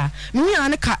amlika bi sa me hu ya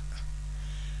ne ka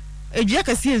edua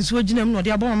ka sie nsuo gina mu no de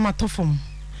abọ ma tofom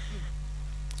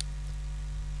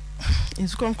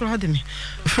insu kon kro hade me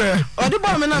odi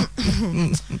bo me na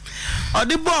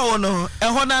odi bo no e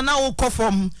ho na wo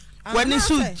kofom wani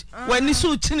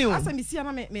su chini o asa mi sia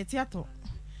na me theater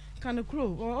kan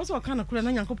kro o so kan kro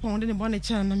na Yankopon de ne bo ne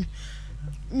cha na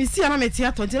mi sia na me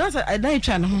theater ti na sa dan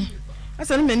twa ne ho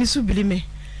asa ne mani su bili me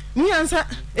mi ansa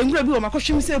engura bi o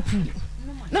makohwem se pu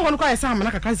na ho no kwa yesa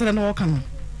amana kakra se na wo kan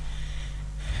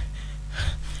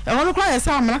e ho no kwa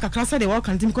yesa amana kakra se de wo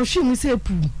kan tim kohwem se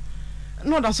pu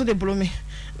no da so de blow me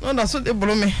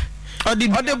odi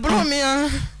blow me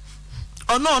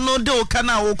no de o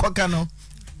kana wo koka no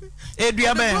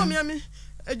edua be blow me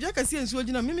edua ka sie nsuo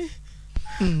gina mimi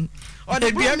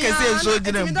edua ka sie nsuo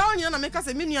gina mi da onya na me ka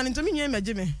se mi nua nto mi nua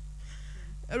maje me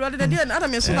erode de dia na ada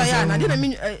me so da ya na de na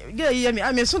mi ge ye mi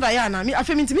me so da ya na mi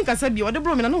afa mi ntimi ka sa bi odi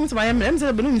blow me na no hu se ba ya me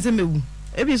se be no mi se mewu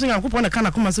e bi so Yankopon na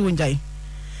kana koma se wonjai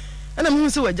ana mi hu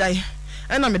se wajai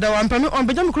ena me da wa mpa me on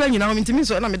beja me kula nyina ho ntimi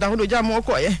so ena me da ho do ja mo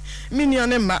koye mi nua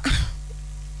ne ma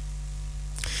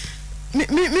mi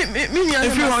nua ne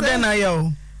if you order na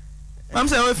yo mam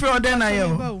say if you order na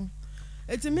yo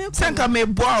eti me ko senka me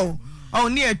boa o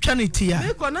ni atwa ne tia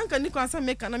me ko nanka ni ko asa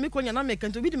me ka na me ko nya na me ka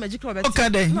nto bi di magic robert okay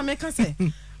na me ka se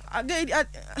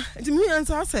eti mi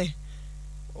ansa se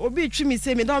obi twi mi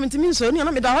se me da ntimi so ni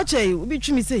na me da ho che obi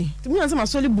twi mi se eti mi ansa ma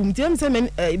soli bum ti am se me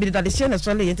bi da de she na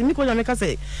soli eti mi ko nya me ka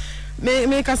se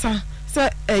me kasa se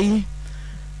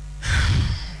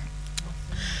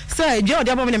se je odi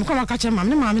abo me ko ma ka che mam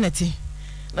ne mam na ti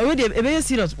na we de e be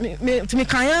serious me to me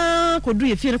kan ya ko du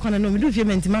ye fie ne kwana no me du fie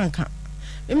menti man ka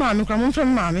me mam ko mo mfrem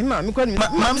mam ko ni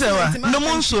mam se wa no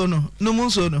munso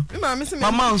no me mam se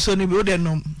mama unso ni bi o de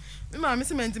nom me mam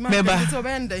se menti man ti o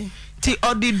be ndai ti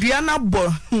odi dua na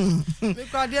bo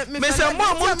me se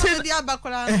mo ti di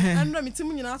abakora andro mi ti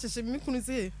mu nyina ahye me kunu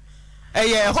se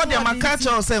ho de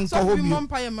makacho se nko ho bi mo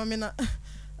mpa ye mame na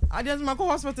ade ma ko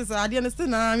hospital sa ade ne ste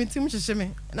na mi tim hyehye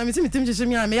me na mi tim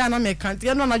hyehye me ya na me kan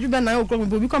te no na dwube na okro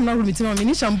me bi kom na ru mi tim me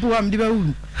ni shampoo am de ba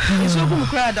wu so ko mu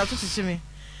kra da to hyehye me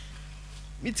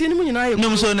mi tin mu nyina ye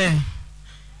num so ne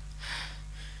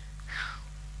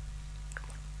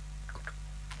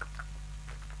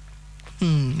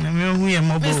na me hu ye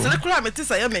mo bo me sere kra me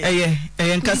tisa ye me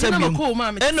nkasa bi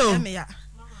eno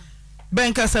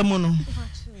ben kasa mu no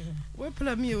we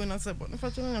pla mi we na sebo na fa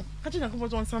chona ka chona ko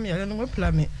fo nsam ya no we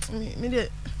pla me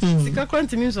de sika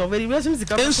kwanti mi so very we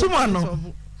sika ensuma no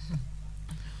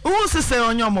wo se se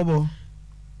onyo mobo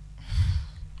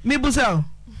mi busa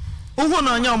wo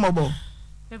na onyo mobo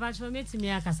me ba cho me timi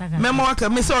akasa ka me mo aka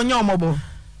me se onyo mobo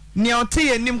ni oti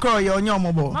enim kro ye onye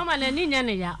omobo mama na ni nya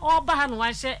ne ya oba ha no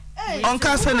wa hye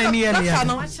onka se na ni ya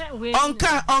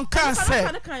onka se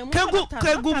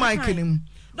kegu mike nim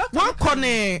wa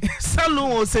kone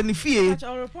salon o se ni fie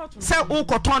se wo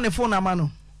koton ne phone ama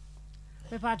no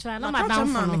me patwa na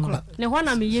madam phone ne ho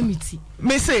na me yemiti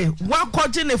me say wa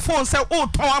koje ne phone se wo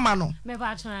ton ama no me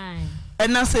patwa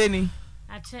ena se ni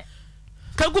ache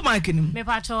kegu mike nim me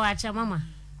patwa ache mama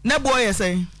na boy ye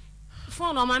say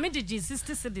phone o ma me digi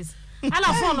 60 cedis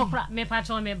ala phone no kra me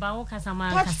patwa me ba wo kasa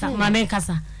ma me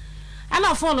kasa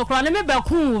ala phone no kra ne me ba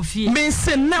kun wo fie me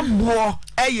se na bo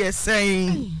eye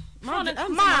say phone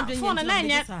na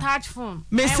nya touch phone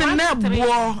me se na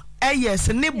bo yes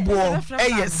ne bo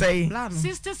say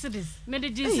 60 cedis me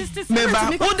digi 60 cedis me ba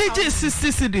wo digi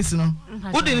 60 cedis no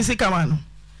wo di ni sika ma no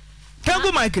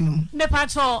kangu mike no me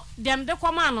patwa dem de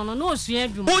kwama no no osua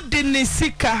adwuma wo di ni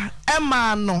sika e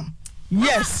ma no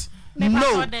yes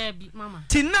no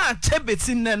tina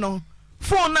chebeti ne no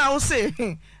phone na wo say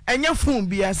enya phone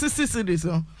bia 60 cedis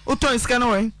no wo ton sika no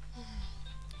we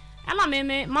ala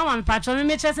me mama me patro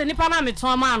me chese nipa na me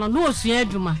ton ma no no osua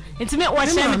adwuma enti me wo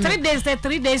share me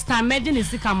 3 days time me di ni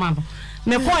sika ma no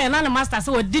me ko ya na master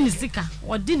se wo di ni sika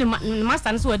wo di ni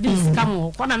master se wo di ni sika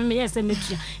mo ko na me yes me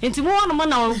tua enti mo wono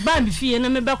na ba me fie na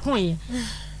me be kon ye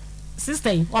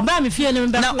sister o ba me fie na me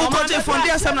be na o ko je phone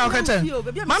dia sam na o ka che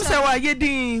mam se wa ye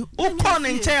din o ko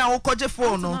ne nchen a o ko je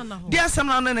phone no dia sam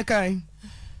na no ne kai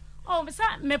oh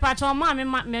me patro ma me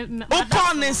o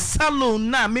ko ne salon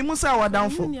na me musa wa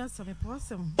downfall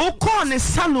o ko ne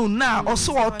salon na o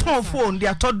so o ton phone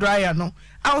dia to dryer no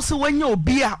a o so wanya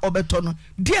obi a obeto no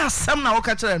dia sam na o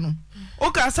ka kire no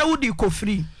o ka sa wudi ko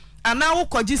free ana wo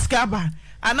ko jiskaba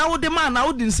ana wo de ma na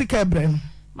wo din sika ebre no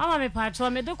mama me patro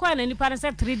me de ko na nipa ne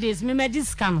say 3 days me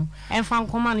jiska no enfa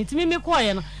nkoma no timi me ko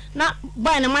ye no na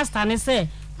boy na master ne say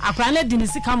akra na di ni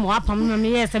sika mo apam no me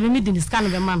yes me di ni sika no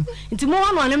be ma no nti mo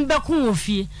wano ne mbe ko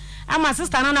ofie ama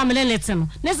sister na me lete no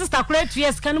ne sister kura 2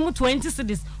 years kan mu 20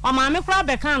 cedis o ma me kura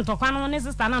be kan to kwa no ne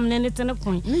sister na me lete ne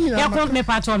kun ya kon me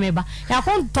patro me ba ya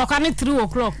kon to kwa ne 3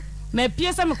 o'clock me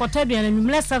pie se me kota bia na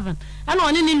numle 7 ana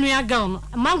one ni nua girl no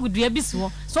mangudua bi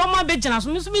so so ma be gina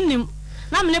so me so bi nim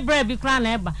na me ne bra bi kura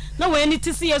na eba na we ni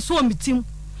ti se yeso o mitim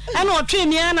ana o twe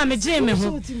mi ana me je me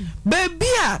ho baby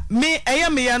a me eya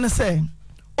me ya ne say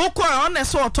okọ on na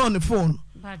so oton phone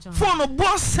phone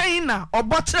boss saying na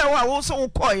obotre wa wo so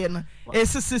ukoye na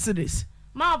 60 days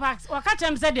ma box waka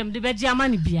chem say dem de beji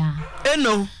amani bia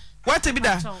eno what be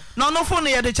that no phone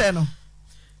ye de che no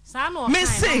sa no me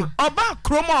say oba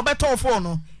kroma obeto phone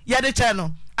no ye de che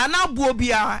no ana buo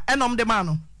bia enom de ma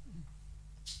no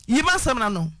yima sam na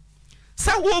no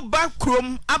say wo ba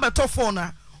krom abeto phone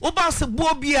na wo ba se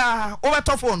buo bia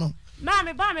obeto phone no ba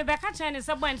me be ka chen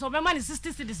se boy so be ma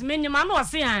 60 cedis me nyima no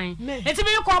se han enti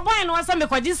me ko boy no se me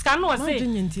ko jiska no se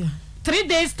 3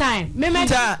 days time me na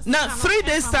 3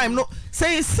 days time no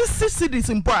say 60 cedis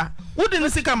impa wo de ni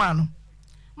sika ma no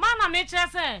mana me chere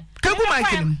se kagu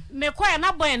mike me ko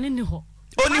na boy ni ho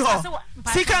oni ho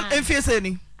sika enfiese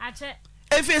ni ache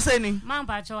enfiese ni man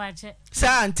pa cho ache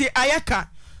sa anti ayaka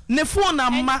ne phone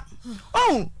na ma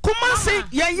oh kuma se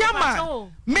yayama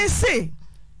me say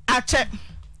ache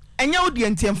enya wodi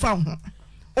antiemfa ho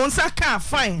onsa ka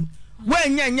fine wa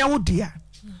enya wodi a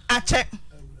ache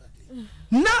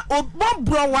na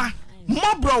obobrowa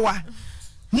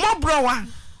mobrowa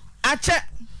ache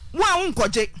wa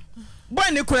unkoje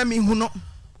boy ne kura mi hu no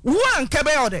wa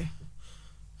nkebe ode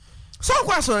so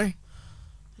kwa sorry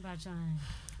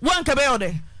wa nkebe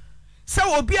ode se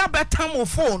obi abetam o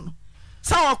phone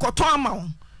se wakoto ama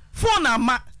phone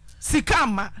ama sika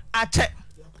ama ache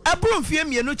abru mfie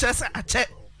mienu kire se ache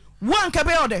wan ka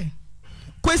be ode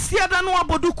kwesi ada no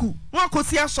aboduku wan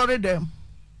kosi asore dem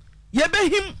ye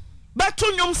behim beto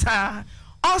nyom saa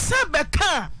ose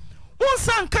beka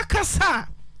wonsan kakasa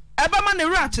eba ma ne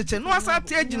ra cheche no asa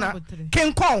te agina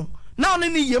kenkon na one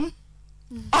ni yem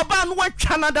oba no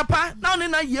watwa na dapa na one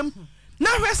na yem na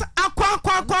hwes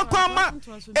akwa ma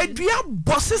edua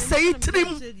bosse sei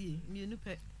trim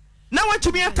na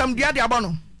watumi atam dia de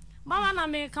abono mama na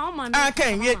me ka o ma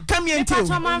okay ye come here too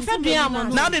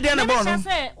now the day na born no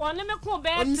say one me ko be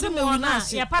 3 mo na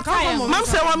ye pata ya mam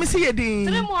say wa me see ye din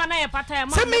 3 mo na ye pata ya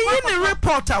say me yin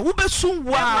reporter wo be sun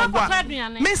wa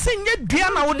me say nye dua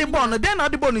na wo de born no den na wo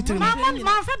de born tiri mama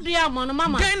ma fa dua mo no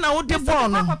mama den na wo de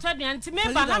born no ko to dua nti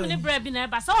me ba na me bra bi na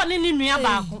ba say one ni nua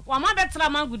ba ko wa ma be tra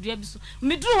mangudua bi so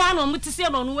me duru wa no mti se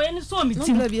no no we ni so mi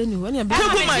tim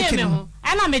kagu mike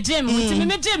ana me je me nti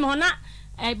me je me ho na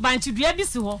banchi dua bi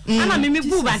si ho ana me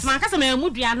gu banchi man kasa me mu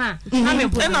dua na na me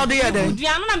bu na de ye den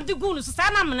dua na me de gu no so sa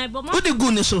na me bo mo de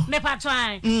gu ni so me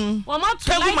patwan wo mo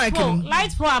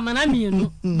light pro amana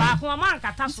mienu ba ko ma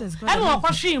nkata so e no ko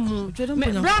hwe mu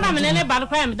bra na me ne ba do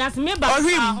kwa me dance me ba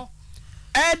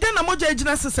den na moja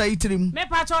ejina sesa yitirim me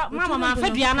patwa mama ma fa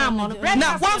dua na amo no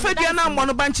na wa fa dua na amo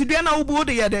no banchi dua na wo bu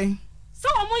de ye den so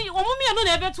omo mienu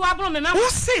na ebe to abro me ma wo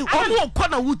se omo ko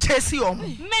na wo chesi omo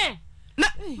me na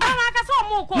ama ka so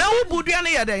omo ko na wo bu dua na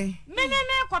ye den me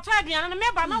ko to aduana na me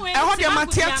ba na we e ho de ma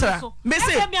theater me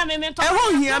se e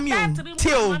ho hia mi o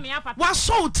tio wa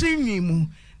so trinwi mu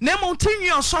na mo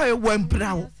trinwi o so e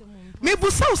wambrawo me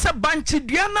bu se banchi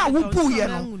dua na wo bu ye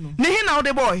no ne he na wo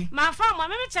de boy ma fa mo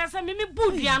me chese me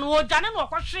bu dua no o dwane no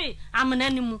ko hwe amena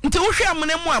ni mu nti wo hwe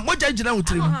amena mu a moja gina wo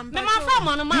trim me ma fa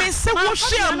mo no ma me se wo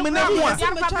hwe amena mu a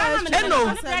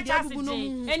eno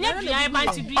enye dua e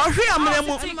banchi dua o hwe amena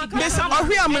mu me se o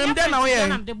hwe amena de na wo ye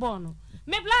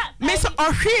me se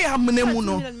o hwe amena mu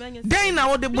no den na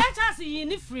wo de bo chance yi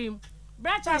ni frame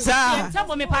branches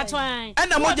tabo me patwan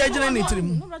ana moja gina ni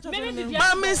trim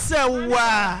ma me se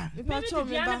wa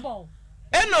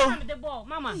eno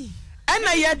mama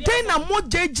ana ya den na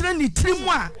moja gina ni trim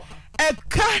a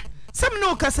eka sem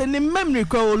no kase ni memory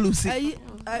kwa olusi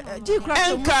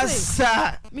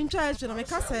enkasa mincha eche na me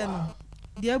kasa no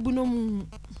de abu no mu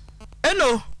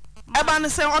eno eba ne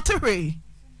se otehwe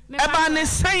eba ne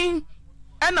sen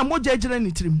ana moja gina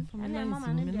ni trim ana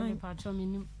mama ne me patwan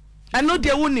minim ano de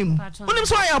wonim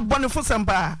so ya bonefo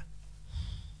sempa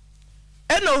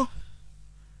eno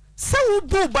se wo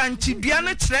bu banchi dua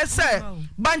ne kire se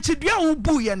banchi dua wo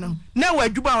bu ye no na wa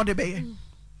adwuma wo de beye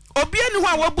obi ani ho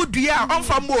a wabu dua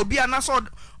onfa mo obi ana so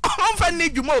onfa ne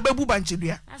dwuma obebu banchi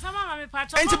dua asa mama me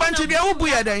patwa enti banchi dua wo bu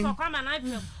ye den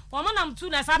wo mo nam tu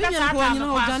na sa beta ta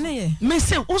no me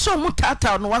se wo so mo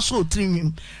tata no wa so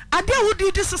otrinwim ade a wo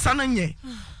di sesa no nye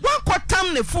wa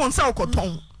kwatam ne phone se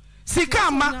okoton sika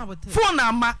ama phone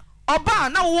ama oba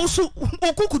na wo so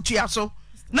okukutua so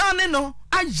na ne no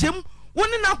ajem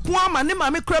woni na ko ama ne ma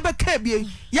me kura be ka bie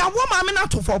ya wo ma me na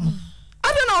to fom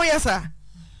ade na wo yesa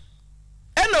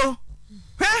eno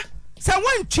hwe se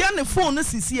won tua ne phone no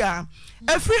sisi a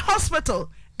every hospital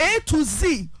A to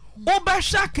Z oba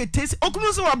shakete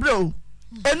okunu so wabro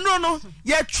eno no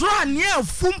ye tra ne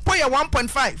afumpo ye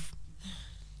 1.5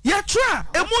 ye tra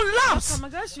emu labs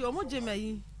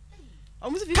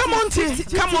come on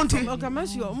T.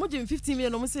 Omo je 15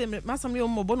 million omo say masam le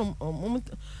omo bono omo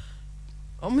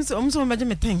so maje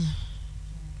metan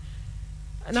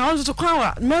na onzo to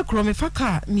kwa me kro me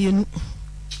faka mienu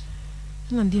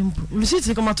na ndie mpu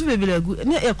lucite ko matu bebele agu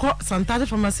ne e ko santage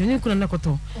pharmacy ne kuna na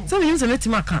koto so me yimse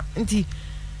metima aka nti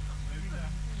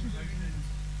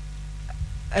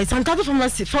ai santage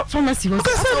pharmacy was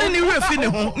okay ni refi ne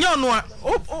ho nye ono a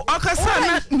akasa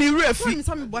na ni refi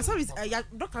so me bo service ya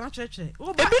doctor na church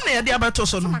ebi na ye de abato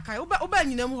so no oba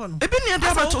nyinam ho no ebi na ye de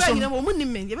abato so no omu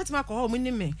nimme ye betima ko ho omu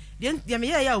nimme de me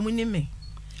ye ya omu nimme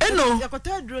eno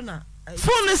yakota dro na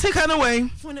phone sika no wen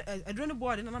phone adrone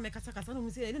board na me kasa kasa no mu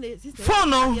say ne sister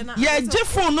phone ye je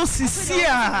phone no sisi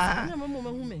a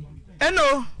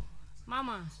eno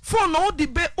mama phone o de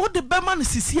be man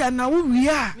sisi a na wo wi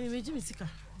a me ji me sika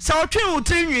sa o twen o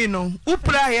trinwi no wo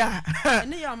pra ya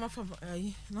ne ya ma fa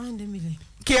ai 900 million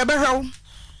ke e be hwew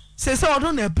se o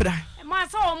do na pra ma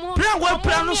sa o mu pra wo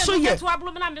pra no so ye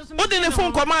o de ne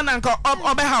phone command na nka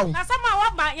obe hawo na sama wa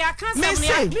ba ya kan me sem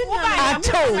say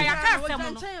ato ya kan sem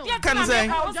no kan say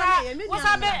wo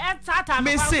sa be tata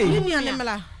me say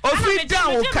ofi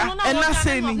down oka ena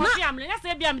say ni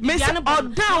me say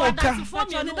odan oka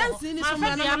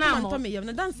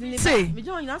say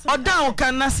odan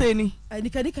oka na say ni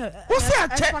wo say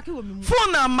ache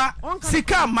phone ama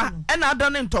sika ama ena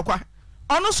adon ntokwa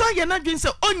ono so ye na dwin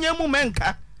say onya mu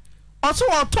menka oso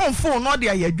wo ton phone no de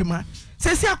ayadwuma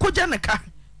sesi akoja ne ka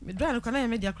me dra no kana ya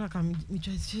media kra ka me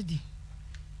twedi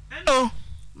hello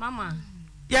mama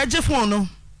ya je phone no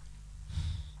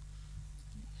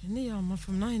ne ya ma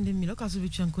from 900 million ka so bi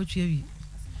twan ko twa wi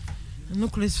no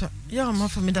klesa ya ma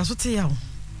from me da so te ya o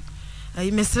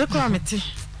ai mesre ko amete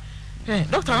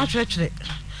doctor na chire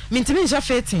mintimi nja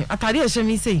fetin atare a hye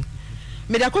mi sei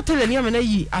me da ko tele ni am na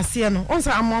yi ase no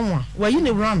onsa amamwa wa yi ne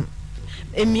run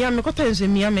emia me ko tele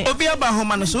emia me obi aba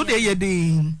homa no so de ye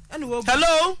de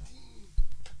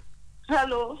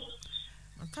hello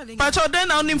pacho den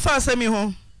na onim fa asemi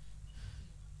ho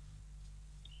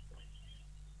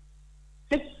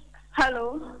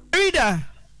hello Rida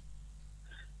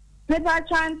me ba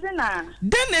chantina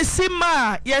denesi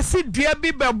ma yesi dua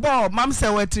bi bebo mam se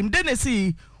watim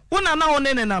denesi wona na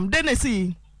wona nenam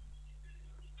denesi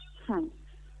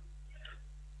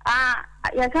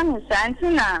You can say,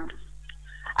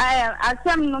 I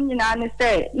some nominal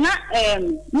say, not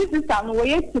Mrs. Sam,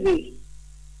 yesterday.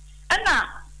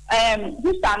 And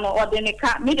this time or then a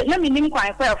cat, let me name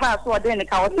quite fast or then a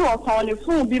cow, two or so on the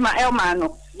phone be my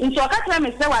elmano. In so I can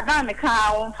say what done a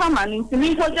cow, farmer into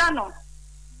me for Jano.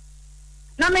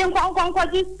 Na me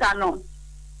nkwa this cano.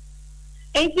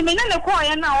 Enti me na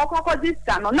kwa na okwa this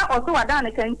cano na oso wada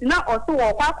na kanti na oso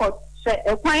wo kwa ko hwe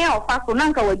ekwan ya ofa so na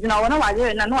nka wagina wo na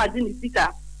waje na waje ni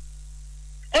sika.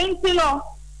 Enti no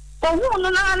ohu no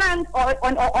na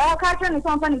o ka twa ni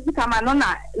somfa ni sika ma no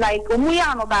na like omu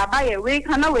ya no baba ye we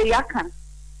kana we yaka.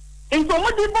 Enti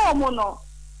omu di bo mu no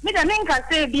me da nka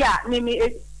se bia me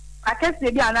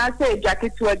akese bia na se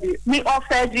jacket wadi me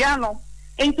offer dia no.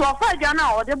 Into a fight,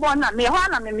 Jana, or the bonnet, me,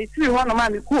 Hana, me, 300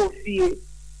 man, me, cool fee.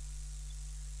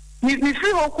 Me,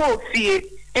 300 fee,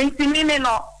 and to me,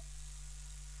 no.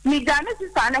 Me, Janet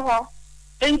is on her,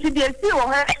 and to the sea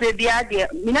or her baby idea,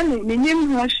 me, name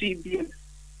who she be.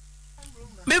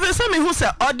 Maybe some who say,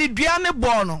 or the Diana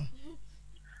Bono.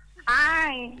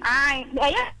 I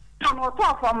don't know,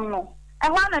 talk from no. I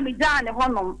want to be down the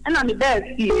honor, and I'm the best.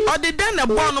 Or the Dana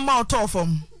Bono mouth off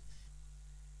them.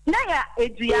 Naya,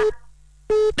 Adria.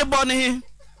 The bonny, and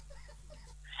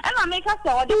I make us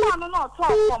say, the one not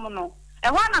talk from no.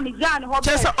 And one of me John, what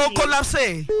just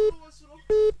Okolapse.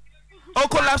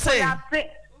 Okolapse.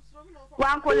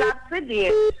 One collapse,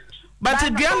 dear. But the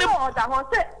Diana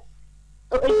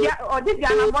or the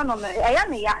Diana one of me, I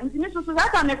am here, and Mrs.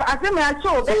 Susan, if I think I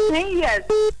saw 10 years.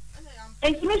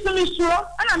 And Mr. Sure,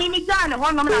 and I mean, John,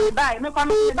 one of them buy, me come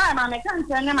to buy my mechanic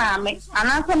and mammy, and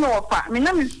answer no offer. Me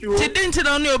name is true. She didn't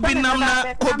know you be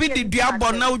now, Kobe the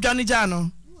Diabo, now Johnny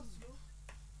Jano.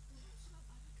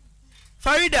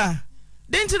 Farida,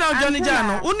 didn't know Johnny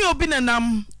Jano, only obin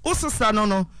and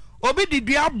Usasano, Obi the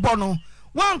Diabono,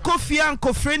 one coffee and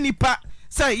coffee nipa,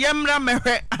 say Yamra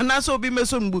Mere, and also be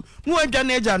Mesumbu, more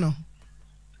Johnny Jano.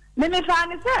 Me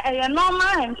find it, a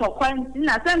normal and for Quentin,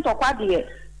 a cent of what dear.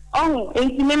 Oh,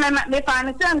 and me find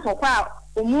a sense of wow,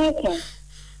 or moving.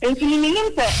 And to me,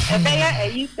 a bear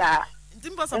a yisa.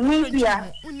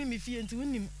 Only me fear to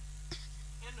him.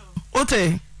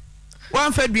 Ote,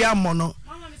 one fed Biamono.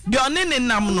 Your name in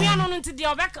Namno.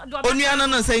 Only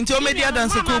another saying to media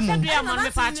dance a common.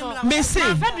 Missy,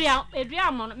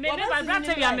 Adriamon, maybe my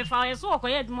brother, if I saw a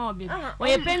quiet mob, or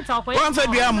a pencil, one fed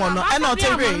Biamono, and not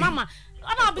a mamma.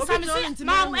 Ana bisa mi se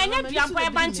ma enye bia kwa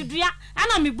banchi dua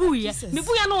ana mi buye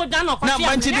no da no kwa na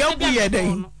banchi dua buye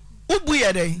den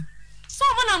ubuye den so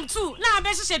mo nam tu na be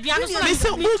hye dua no so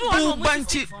na mi tu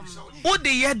banchi o de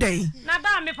ye den na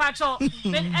da mi pa cho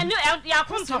ene ya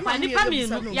konto kwa ni pa mi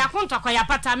no ya konto kwa ya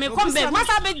pata me ko be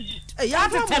masa be ya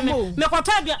tete me ko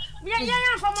ta bia ye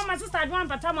fa mama sister do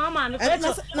pata mama no ko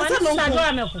na sister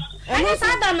do me ko ene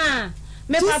sa da na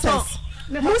me pato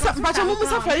Musa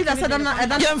Farida said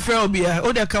that young Frobia,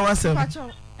 or the Kawasam.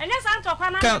 And yes, I'm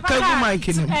talking about my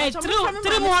kingdom.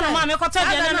 Three more, Mamma,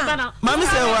 Mamma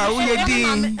said, we are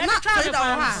dean.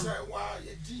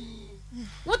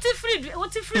 What if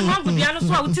free one would be honest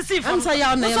to see from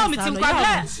Sayam?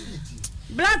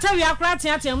 Blatter, we are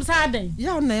cratching at him Saturday.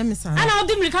 Your name is, and I'll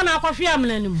do me can our coffee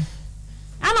amlenum.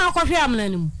 And our coffee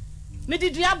amlenum. Midi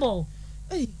Diabo.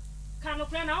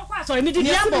 Sorry, me did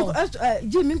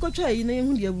Jimmy go try in a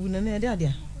wound and a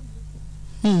idea.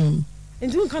 And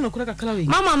you can't crack a cloud.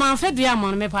 Mamma, fed the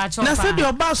amon, me patch. I said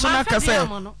your boss,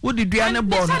 would the Diana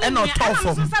born and not talk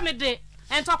for me.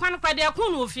 And talk on by their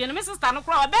coon wolf and Mrs.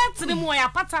 Stanocrow, bed to the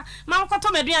Moya Pata,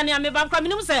 Malcolm Mediana, me back from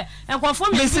Minuse, and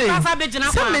conform me.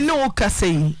 Some me no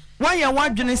cassay. Why you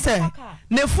watching say?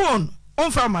 Ne phone,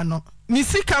 on Famano,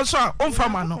 Missy Casha, on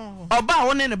Famano, or bow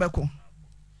on in a beco.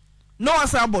 No,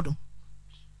 as I bodo.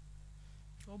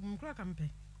 Mama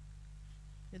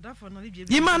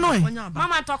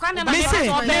talk on the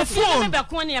phone.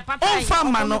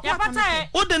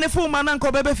 What the phone man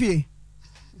uncle baby?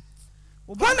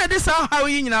 One of this how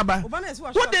you naba.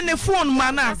 What the phone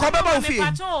man uncle baby?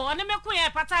 Once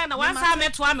I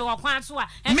met one or Quansua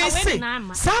and Missy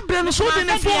Sabin so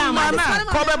the phone man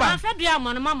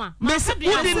Mama. Miss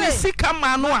didn't see come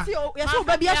man. So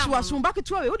baby was soon back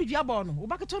to what did you born?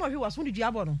 Back to who was wounded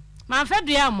Diabon. My fed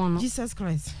Diamond, Jesus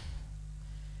Christ.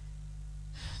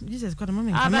 Jesus Christ,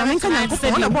 Mamma. I'm going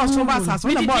to boss of us.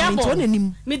 Me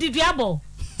did Diabo.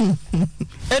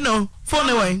 No, phone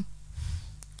away.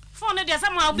 Phone it,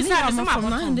 somehow beside some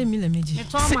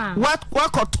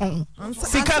what cotton?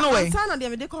 Sican away.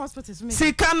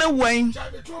 Sican away.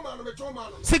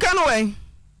 Sican away.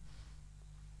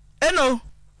 No,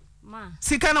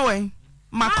 Sican away.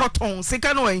 Ma cotton,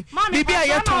 Sican away. Maybe I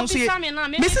yet don't see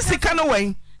Mrs. Sican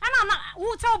away. ana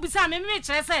wo tell bisa me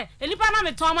kire say elipa na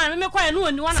me to ma me kwa no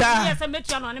oni wana me say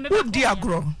metua no me wo di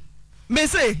agro me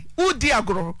say wo di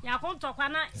agro ya konto kwa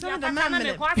na ya kana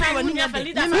me kwa sa wo nya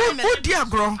leader wo di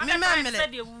agro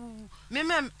me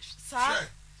sa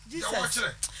Jesus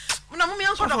na mo me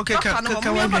anko wa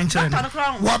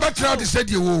betra de say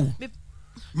de wo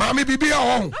Mami bibi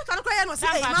ahon.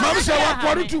 Mami se wa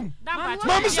kwarutum.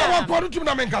 Mami se wa kwarutum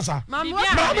na menkasa.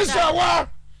 Mami se wa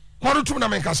kwarutum na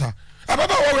menkasa.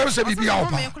 Ababa wo we se bibi ahon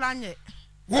pa.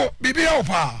 Wo bibi ahon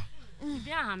pa.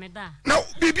 Bibi ahon me da. Na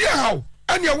bibi ahon.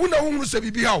 Anya wo na wo se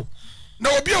bibi ahon. Na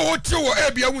obi a wo tie wo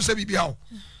e bia wo se bibi ahon.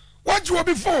 Waji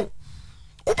obi phone.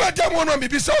 Wo ba dem wo no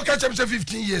bibi se o ka chem se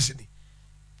 15 years ni.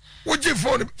 Wo ji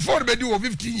phone be di wo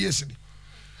 15 years ni.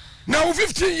 Now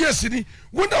 15 years ni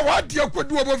wona wa dia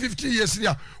kwadu over 15 years ni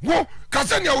a wo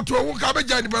kasania wo to wo ka be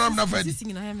jani banam na fadi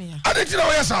ade ti na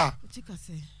wo yesa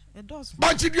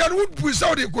banchi bia no bu sa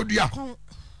wo de kodua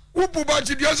wo bu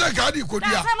banchi bia sa ka de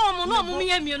kodua no mo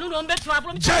me mienu no be to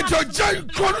ablo je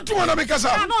kono tumo na me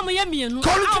kasa no mo ye mienu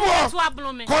kono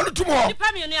tumo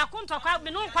nipa mienu ya konto kwa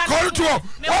me no kwa kono tumo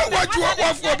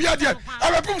wa fu bia de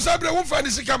abepum sa bre wo fa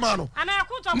ni sika ma no ana ya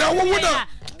konto na wo wona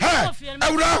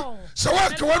awura so wa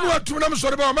ka wonu atum na me so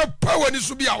de ba me pa wani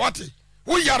su bia wate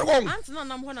wo yare won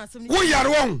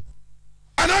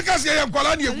anaka se ye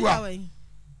nkwala na egua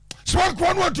so wa ka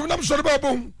wonu atum na me so de ba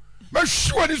bo me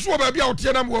hwi wani so ba bia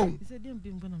wote na me wo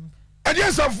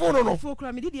ade sa fonu no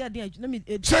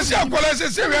sesi akwala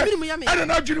sesi we ana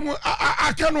na dwiri mu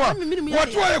aka no a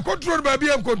woto ye control ba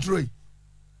bia control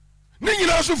ni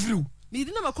nyina so friu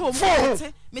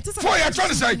for ya try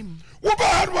to say wo ba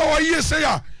hard wa ye say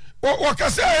ya wo ka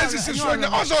say esi so na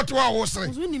ozo to wa wo sere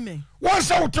wo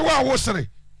sa wo to wa wo sere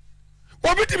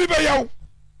obi ti bi be yawo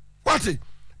wati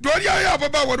do ya ya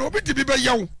baba wo obi ti bi be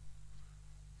yawo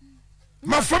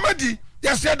ma famadi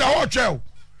ya say da ho twel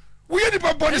wo ye ni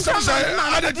baba ni say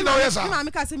adati na wo yesa ma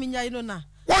me ka say minya ino na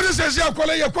what is say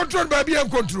akola ye control ba bi en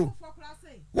control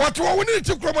what wo ni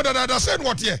ti kromo da say no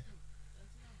what ye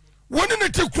woni ne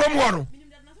ti kromo woro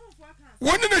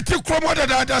woni ne ti kromo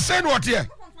da say no what ye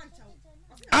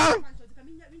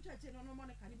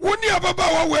woni ababa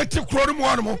wa we ti kromo mu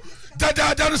woro mo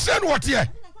da say no what ye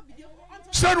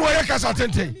say no ye kasa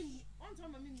tente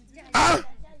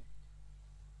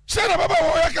say na baba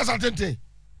wa ye kasa tente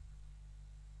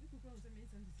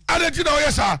adeti na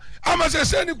oyesa ama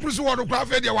se ni krusu wo kwa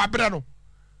fe de wa bre no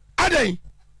adai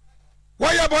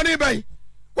wa ya boni bai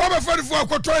wa be fari fu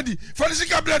akotodi fari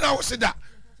sika bre na wo sida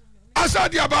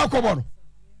asadi aba akobo no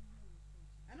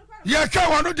ye ka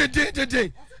wa no de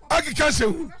akika se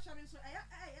hu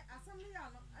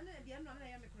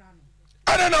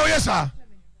ada na oyesa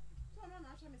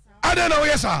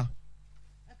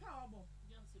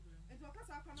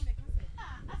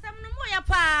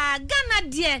pa Ghana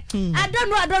dear I don't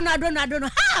know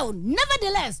how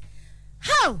nevertheless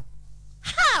how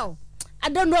I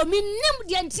don't know me nim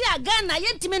de ntia Ghana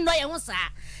yentimi no ye ho sa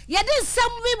ye de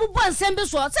sam we bu bon sam bi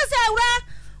so se awra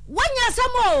wanya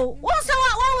sam o wo se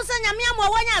nyame am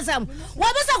wanya sam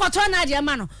wo be se kwato na de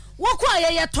ma no wo kwa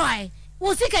ye toy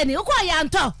wo sika ni wo kwa ya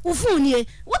nto wo funie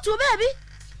wo to baby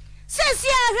se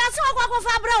ahwa se kwa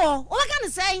fa bra wo ka ne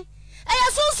sai e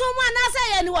ye so mu ana se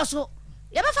ye ni wo so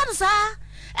ye be fa no sa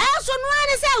so no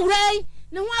ani se awrai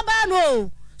ne ho aba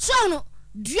no so no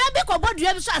dua bi ko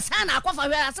bodua bi so asa na akofa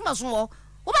hwe asema so wo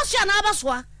ba so na aba so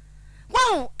a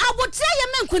wo abotre ye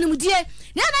menkonimdie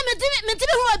ne na me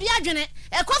ho obi adwene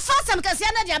e ko fa sam kase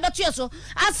na de abeto so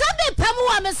asabe pam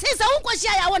wa me se wo ko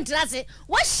hia ya wo ntrase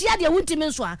wo hia de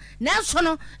wuntimi so a na so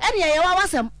no ene ye wa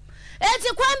wasam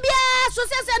eti kwambia so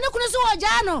sese ne kunu so wo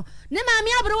ja no ne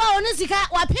maami abro wa oni sika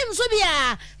wa pim so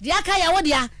bia de aka ya wo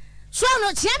dia so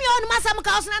no chiami on masam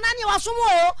ka osna na ne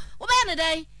wasomo wo be ne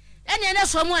dai ene ne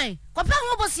so mo ai ko pa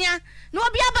ho bosia no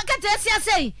obi abakata asia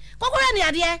sei kokora ne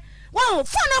ade wo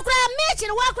phone okura mechi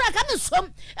ne wakura ka me som e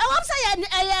wo sa ya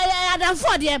adam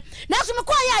for de na so me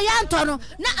ko ya nto no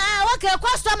na okay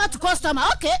customer to customer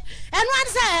okay eno an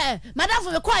say madam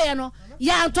for me ko ya no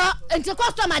ya nto enti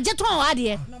customer je ton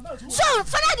ade so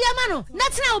fana de ma no na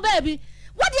tena wo baby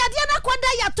what the ade na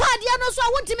kwada ya to ade no so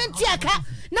wontimi ntiaka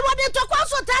na what the to kwa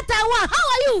so tata wa how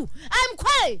are you I'm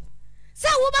quiet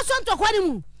say wo ba so nto kwa ni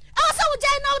mu I say wo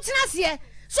jai na utena se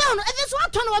so no if so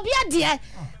to no obi ade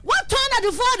what turn at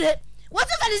the for what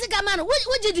if the man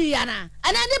would you do yana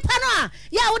and any pano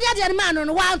ya wo ade man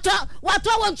no wa to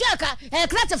won cheka e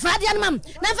krate frade an mam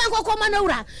na fa kokko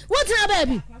manowra what na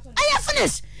baby I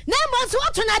finish na mo so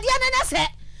what na ade na se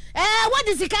what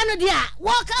is the kind of dia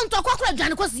walk out to kokko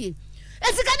dwan kosie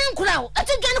esika ne nkura o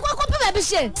eti dwan kokko pe baby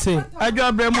she se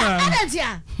adwa bremu a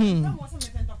adantia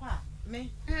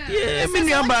Yeah, me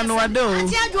nyamba no ado.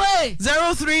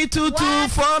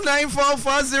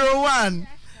 0322494401.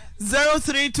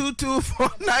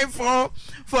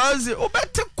 0322494440.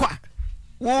 Obete kwa.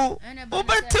 Wo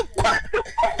obete kwa.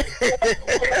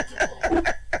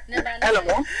 Hello.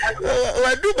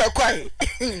 Wa du ba kwai.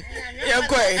 Ya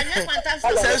kwai.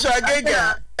 Senso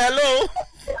agega. Hello.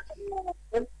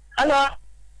 Hello.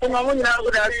 Mama na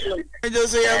good afternoon. Ejo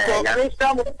so yanko. Ya mi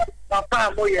samu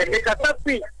papa mo ye de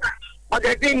katapi.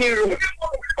 Magadi ni room.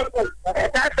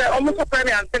 That's almost a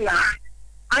penny antenna.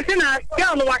 Antenna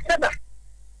girl no washada.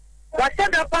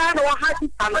 Washada pa no wahati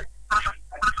pana.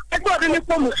 Eko de ni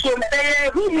pomu so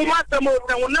who mu mata mo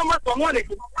na wona ma so mo ne.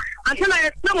 Antenna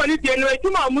yes na mo ni de no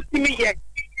ejuma mutimi ye.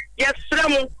 Yes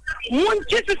remo. Mun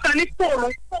Jesus ani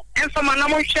polo. Enso mana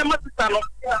mo shema tsano.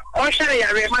 On share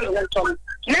ya re man no.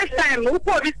 Next time we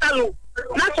go this salon.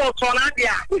 Not all tornado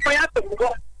there. If I have to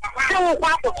go. So we go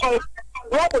to town.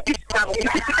 What would this salon?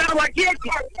 If you can work here,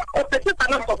 or the sister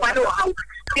not to find out.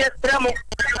 Yes, Ramo.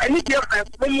 I need your friend.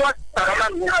 One more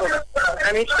salon.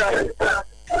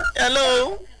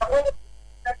 Hello.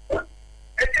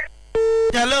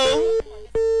 Hello.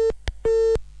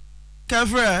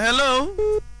 Kafra, hello.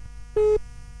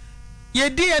 Ye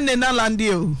DNA na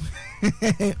landio.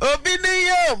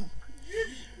 Obiniyom.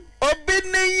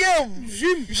 Obiniyom.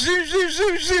 Jim.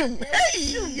 Hey,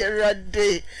 you're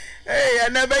day. Hey, I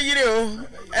never you.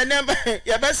 I never.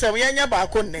 Yabasa, we are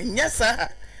Yabako. Yes, sir.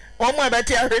 One more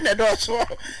better in the door.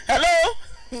 Hello.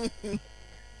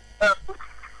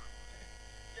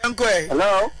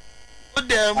 Hello. Good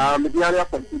day. The area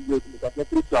contributed to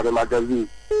the magazine.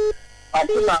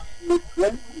 Until now,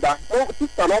 that all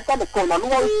sister not on the corner, no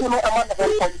one is no amount of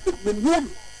million.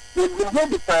 The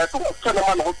million is a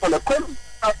Solomon on the corner.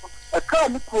 A car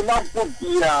could not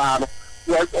be a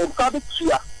private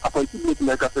chair. I continue to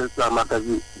make a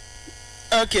magazine.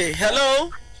 Okay, hello.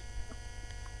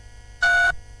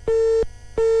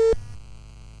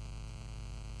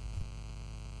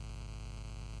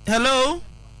 Hello.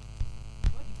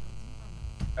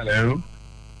 Hello.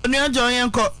 When you join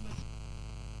Yanko.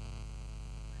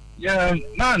 Yeah,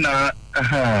 Nana.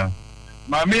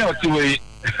 Mammy or two way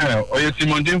or your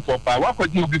Simon for power. What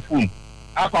could you be fool?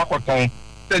 Aquaton.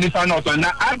 Then if I not on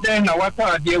that, I then know what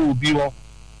idea will be. Now,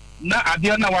 I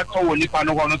didn't know what all if I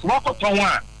know one. Walk on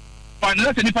one.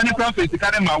 Finally, any funny profit to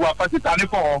carry my work. But it's only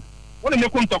for what you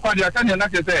come to call the Italian,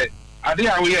 like I said. I did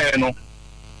our year, no.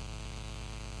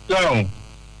 So,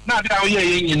 now they are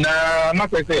here in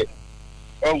Macquarie.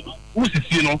 Who's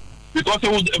you know? Because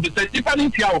it was the Tiffany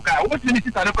Tiaoka, what's in the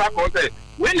Titanic say,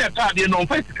 when you're tired, no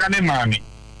face to come in, mammy.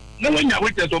 No, when you're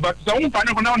waiting, but some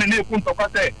final on and they come to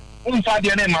say,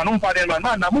 Father and man,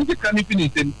 I'm just coming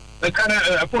finishing the kind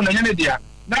of phone and idea.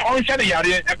 Now, on Shady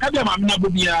area, a couple of Mamma,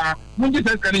 Munji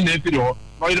says, can in the video,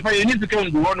 or if I need to go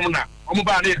to one mona,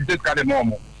 Omba is this kind of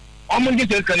normal. Omunji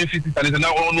says, can you fit it? And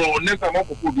now, no, next time, I'll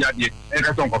put the idea and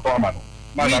a song for Tomano.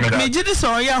 Me did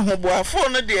so, young hobo,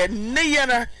 phone a dear,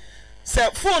 Nayana. Say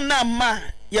phone na ma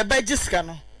ye bejiska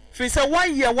no fi say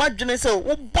 1 year wadwene say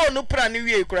wo bo no pra ne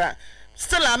wie kura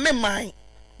still am mine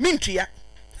mintua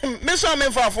me so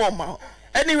am fa for ma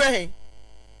anyway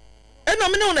eno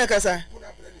me no na kasa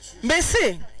me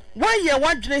say 1 year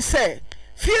wadwene say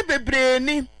fie bebre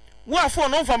ni wo afo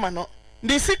no fa ma no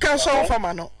de sika so fa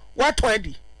ma no what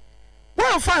edi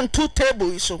wo fa 2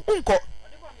 table so unko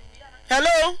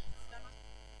hello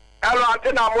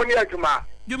Antenna ammonia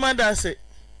juma da say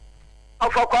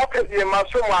for corporate, you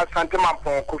must somewhat Santaman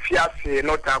Kofiasi,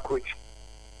 not a coach.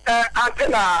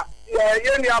 Antenna, you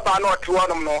are not to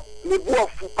one of no, you go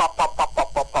papa.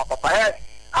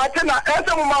 Antenna, as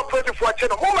a woman put it for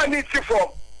channel, woman needs you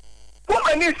for.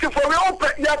 Woman needs you for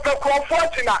open yet a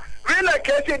comfortina, really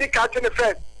can't see the catch in the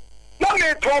face. No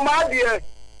need to my dear,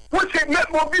 which it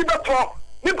met will be better.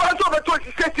 You pass over to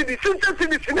the city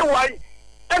in a way,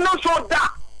 and also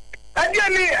that.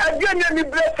 Again, you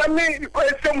bless me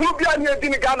because some who be on your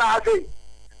dinner Ghana.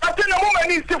 But in a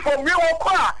woman is from me or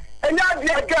qua, and now the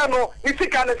Agano is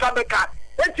sick and a Sabeka.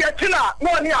 It's your china,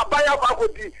 no near buyer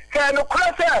faculty. Can no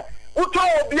crosser, who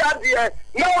told the idea,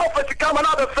 no offer to come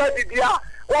another Friday, dear,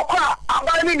 or qua, I'm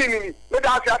buying me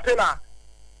without your dinner.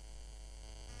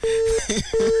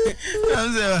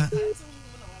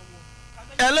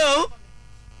 Hello.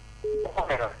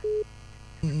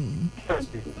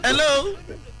 Hello.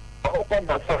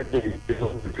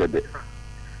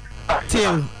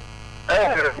 Tim.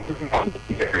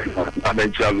 I'm a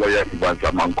child lawyer once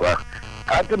a month. I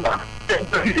don't know.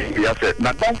 I said,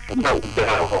 not don't know.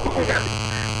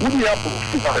 We have to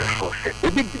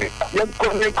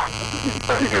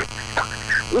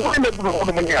When the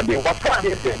money are being what's what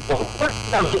is it?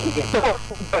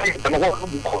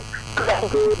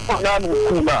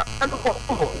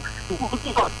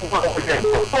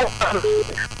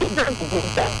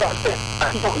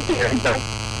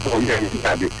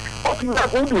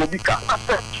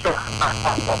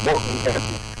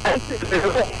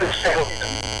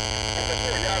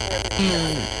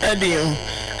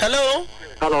 Hello.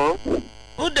 Hello.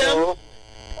 Who them?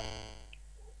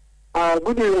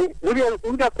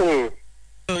 Good afternoon.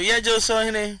 Yeah, Joe saw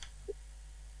him.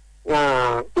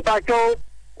 Itacho,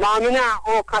 Lamina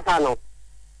or Catano.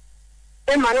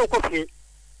 Emmanuel Coffee.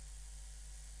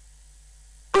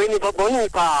 Going to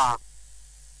Bonica.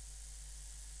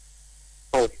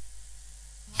 Oh.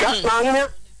 Just Lamina.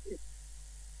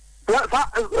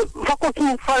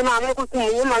 Faculty for Emmanuel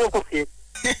Coffee.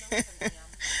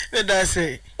 What does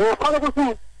say?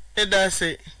 Oh, It does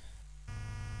say.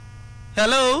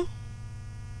 Hello?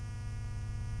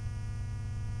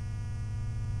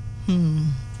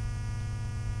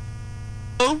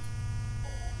 Oh?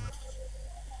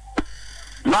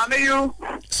 Mama, you?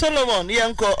 Solomon,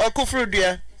 Yanko,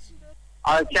 Okufrudia.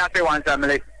 I'll chat once a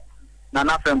minute.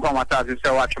 Nothing from what I say,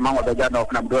 watch among the gun of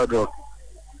Nabdodo.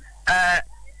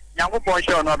 Young boy,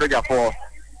 sure, not bigger for.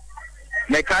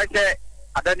 Make I say,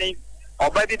 I don't need,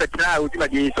 already the child with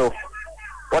my so.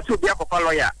 What to be a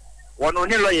lawyer? One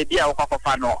only lawyer, dear, or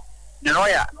Fano. The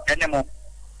lawyer, animal,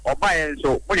 or buy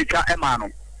so, what you can't emano.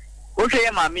 Okay,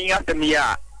 mammy, after me,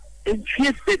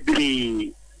 infested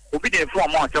obedient for a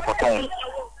month of a tone.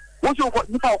 What's your what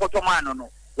you call a man? No,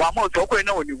 one more talk,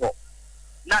 no, you go.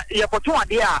 Now, you're for 2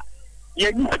 dear,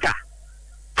 you're Nika.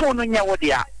 Phone on your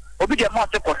dear, obedient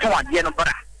monster for 2 dear, no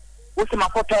better. What's my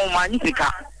photo, my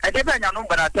Nika? I never know,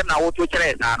 but I tell now what to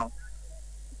trade now.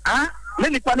 Ah?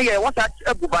 Many funny, what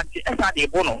a bubanti, as I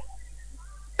did bono.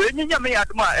 Then you may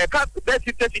admire a cut best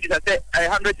 50 cities at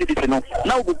 100 cities.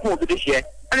 Now we go to this year,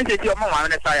 and it's your mamma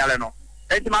and a sileno.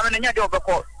 It's mamma and your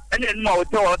before, and then more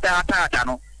to all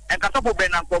the and Casapo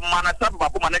Ben and Comana Samba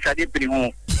Pumanesha did bring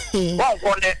home. One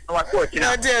corner, no,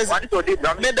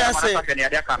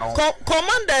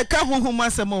 Commander Kahu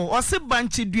Masamo, or Sip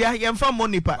Banchidia, Yamfa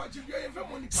Monipa.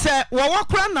 Sir,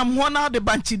 Wawakran and Mona de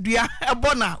Banchidia, a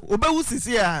bona, Obeus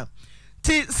here.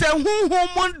 Ti se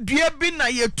honhom dua bi na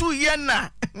ye 2 ye na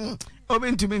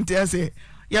obentumi ntiase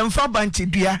ye mfa banchi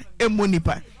dua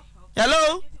emonipa.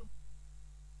 Hello.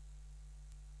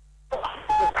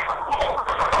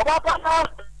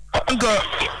 Ngo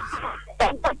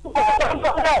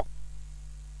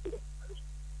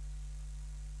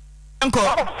Uncle.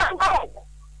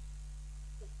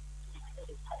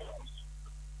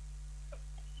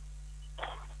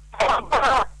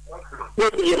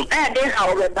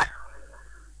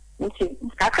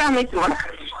 I can't make one.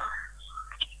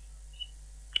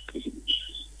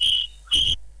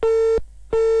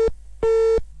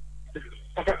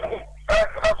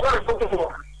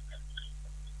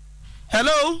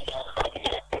 Hello.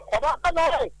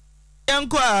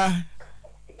 Yankwa.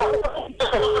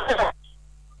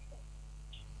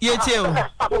 Yetio.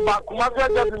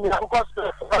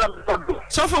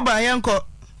 So for by Yanko.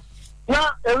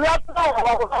 Now, a real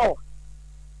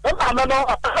I'm not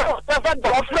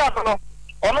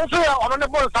on the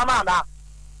board. Samana.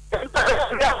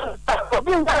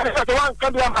 Being one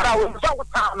can be a matter with some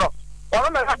town. Or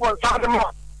I'm not going to sound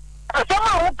more.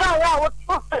 Someone who can't out with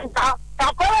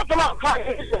I'll call them out.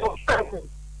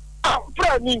 I'm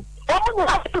threatening.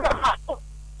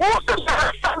 What's the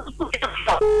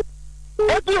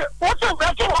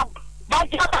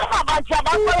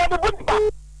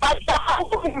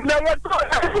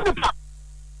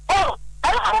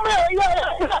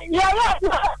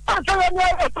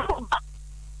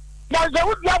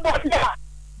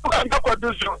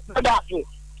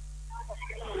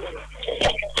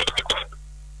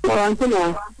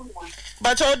oh,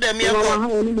 but all them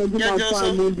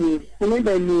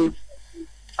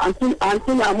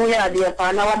until I'm here, dear,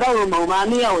 and our dog, Mamma, I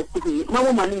was sitting. No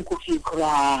woman in cookie,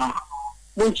 cry.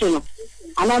 And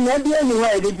I'm not the only way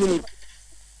I did it.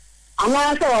 And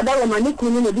I saw that woman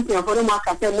in the different for the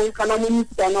market, and can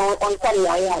on Sunday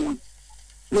Island.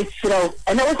 Miss Shrow,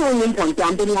 and I was only in point,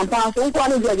 and I'm passing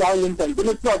one of your young infants, in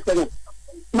the process.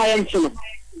 My instrument.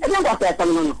 I don't got that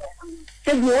alone.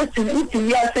 Said you want to eat 2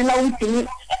 years and now to me.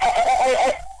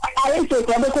 I ain't so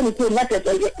clever to let it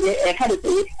had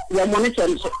it. Your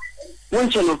monitoring.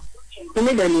 Won't you know? You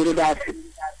need a new that.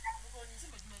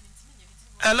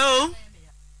 Hello.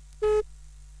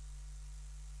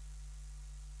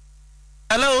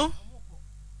 Hello.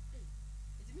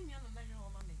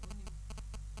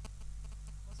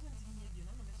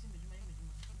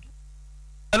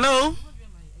 Hello.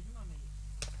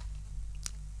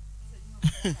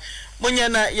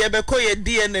 Munyana yebeko ye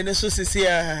DNA ne so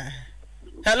sisia.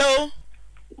 Hello.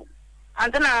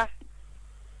 Antena.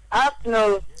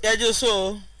 Afternoon. Ya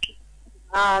so.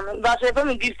 But if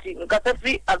I'm gifting, got a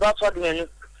free about what we know.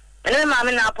 And then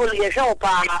mamma na pull your show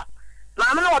pa.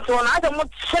 Mamma no to na the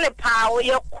much silly power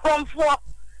your crumb for.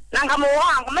 Nangamo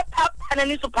wang me pap and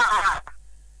any super.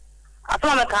 I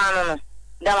told me canon.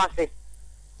 That was it.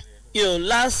 Yo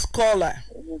last caller.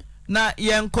 Na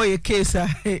yanko ye case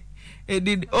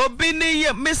did obini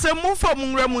Mr. Mufa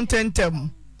mungra muntentem.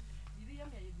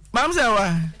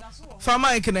 Mamza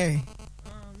Fama ikene.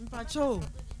 Mpacho.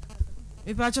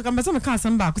 Mpacho kambesa me kan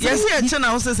samba. Yes ye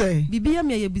chena wo say. Bibia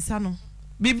me ye bisa no.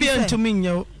 Bibia ntumi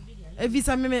nyo. E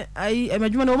visa me ai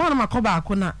emadwuma no ma makoba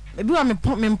akona. Ebi wa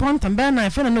me ponta be na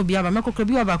fe na no bia ba mekokra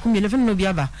bi wa ba ko mi le fe na no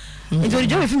bia ba. Enti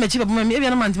jo me fi mechi ba ma me e bia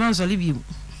na mantima nsole bi.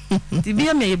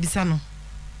 Bibia me ye bisa no.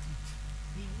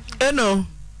 Eno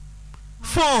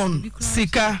phone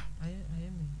sika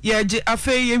yeje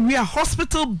afa ye wi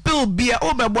hospital bill bia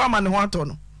obebo ama ne ho ato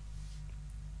no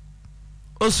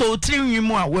oso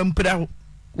trinwimu a wempra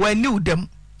wani udem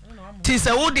ti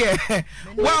se wo de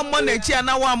wa mo na chi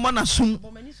ana wa mo na sum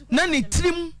na ni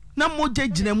trim na moja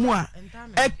ginamu a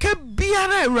eke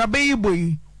biara ewrabe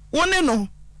yiboyi woni no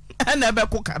na ebe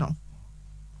koka no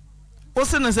o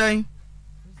se ne sai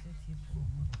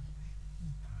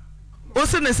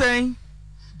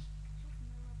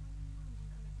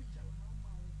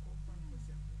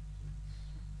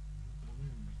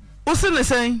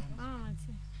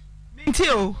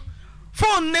Tio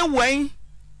phone ne wen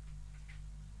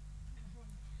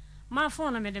my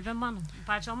phone me de man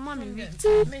patcho mommy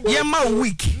ye ma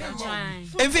week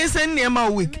if say ne ma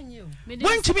week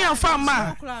when to me afa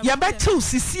ma ya betel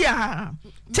sisi a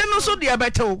cheno so de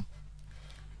betel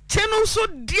cheno so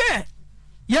de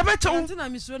ya betel na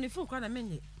misuro ni phone kwa na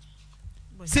menye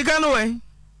sika no wen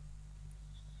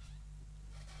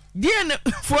die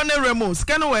phone remo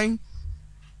sika no wen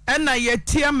ena ye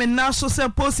tia me na so se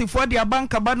posi for the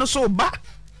banka ba no so ba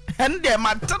en de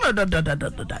matano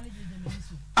da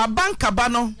abanka ba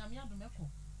no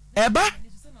eba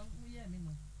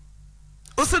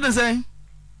o se de say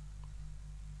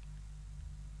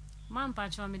man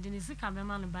patcho me de sika be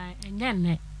man ba enye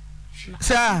ne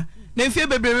sa na fie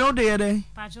bebrebe o de ye de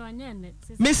patcho enye ne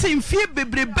me se fie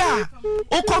bebrebe a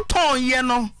o koton ye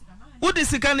no wo de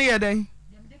sika ne ye de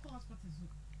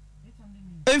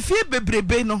efie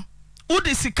bebrebe no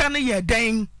udi sika ne ye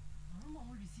den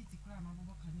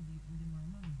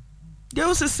de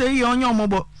o se say onye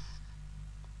omobo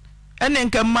ene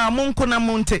nke ma mo nko na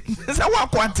mo nte se wa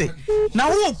kwate na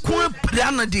wo ku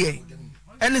pra no de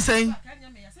ene say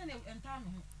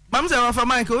mam se wa fa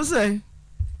mic o say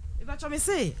e ba cho me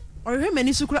say o hwe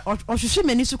mani sukura o hwehwe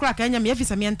mani sukura ka nya me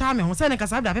afisa me enta me ho se ne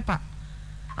kasa da pepa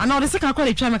ana o de sika kwa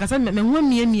le twa me kasa me ho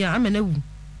mia amena wu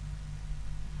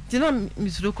tina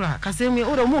misuro kura kase me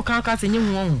o do mo kan ka se nye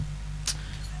hu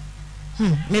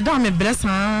me da me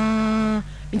blessa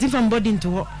nti fam body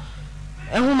into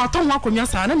ehun ma ton ho akonwa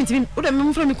sa na mitimi o de me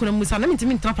mfra mi kuna musa na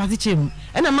mitimi ntra party chemu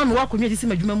e na ma me wa akonwa di se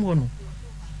madwuma mu ho no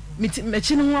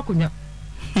mechi ne ho akonwa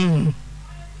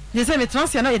se me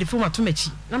transia na ye de foma to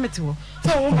mechi na mete ho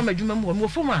so wo ma madwuma mu ho mo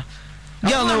foma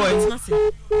girl no way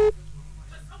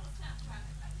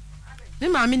ni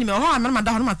ma mi ni me ho ma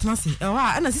da ho ma tena se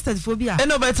na sister phobia e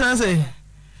no be tena se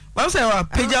wa say wa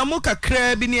pejamu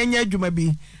kakra bi ni anya adwuma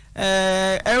bi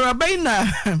erabai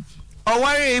na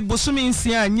oware busumi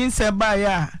nsia nyinse ba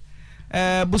ya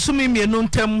busumi mienu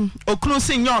ntam okunu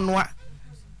se nyonwa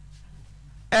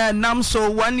nam so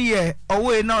 1 year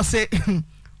away na say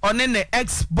one ne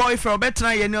ex boyfriend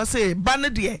betena ye ni say ba ne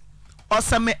de o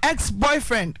say me ex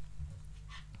boyfriend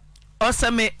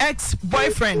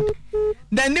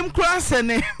then nim cross and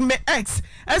me ex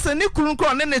as a nikun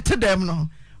kro ne te dem no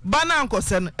bana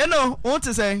ankose no eno won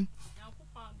te say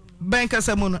bank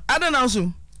asamu no adana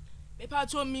so me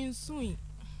patro min sui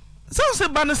so say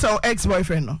bana so ex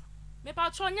boyfriend no me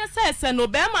patro nya se no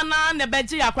be ma na ne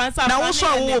beji akwansa na wo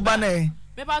so wo bana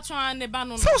me patro ne ba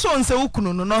no so nse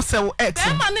ukunu no no say ex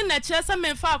be ma ne che se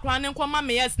me fa akwa ne nkoma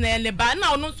me yes na ne ba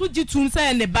na ono so gitum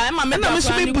se ne ba ma me na me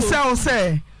so me busa wo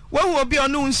say wo obi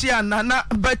onu nhia na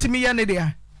batimi ye ne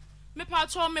dia me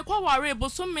patro me kwa ware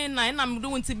bosomme na me do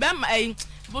nti be ma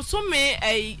bosomme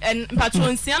patro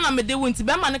nsia na me de nti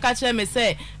be ma ne ka kire me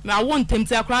se me awo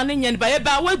ntemti akra ne nye ne ba ye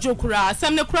ba wadwokura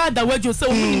asem ne kura da wadwo se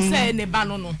omunim se ne ba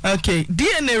no no okay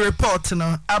DNA report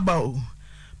no about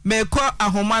me kwa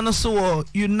ahoma no so wo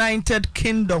United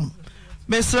Kingdom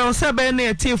me so se be na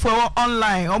etifu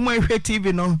online omo ehwe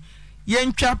TV no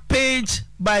yentwa page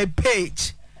by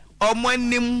page omo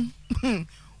anim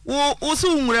wo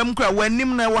so nwuram kra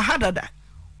wanim na wo hadada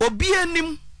obi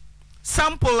anim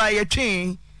sample a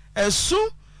yetwe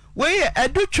esu we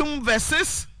adutwum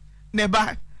versus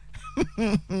neba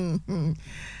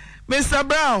Mr.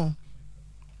 Brown.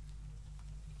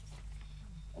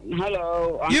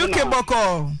 Hello. UK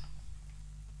Boko.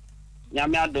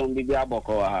 Nyame adom bibia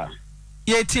Boko ha.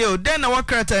 Yetio, then what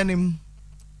crata nim?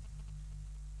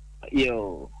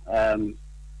 Yo,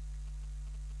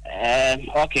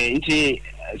 okay, nti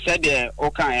said the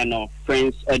okay no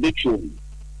Prince Educhu,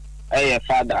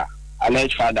 father,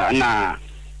 alleged father, na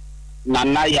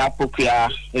ya pokia,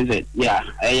 is it? Yeah,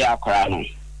 korano.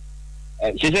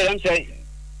 She said, I'm saying,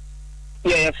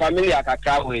 yeah, family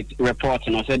akaka with report,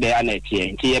 no, said they are net here.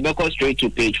 Nti you go straight to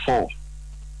page 4.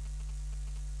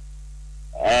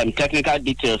 Technical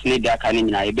details need that can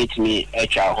in a bit me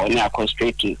HR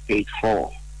straight to page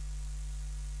 4.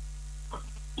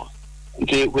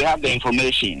 Okay, we have the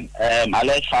information.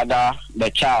 Alleged father, the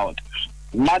child,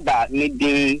 mother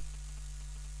needing,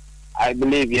 I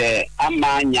believe, yeah,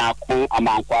 Amanyako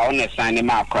Amankwa on a sign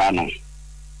Makrano.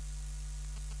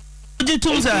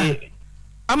 Ujitum, sir.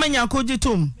 Amanyako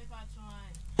Jitum.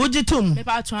 Ujitum.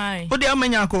 Udi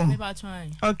Amanyako.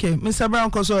 Okay, Mr. Brown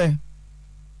Kosoe.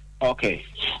 Okay.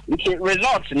 The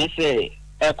results, they say,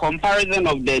 a comparison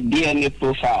of the DNA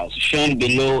profiles shown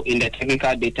below in the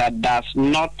technical data does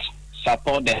not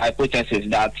support the hypothesis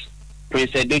that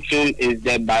Prince Educhum is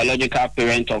the biological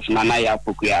parent of Nanaya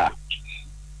Pukuya.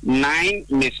 9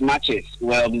 mismatches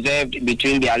were observed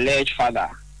between the alleged father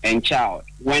and child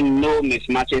when no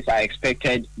mismatches are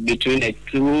expected between the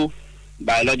true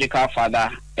biological father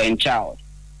and child.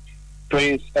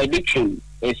 Prince Educhum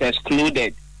is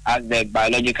excluded as the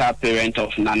biological parent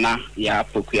of Nana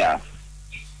Yapukuya.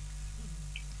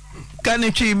 Can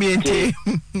you treat me?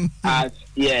 As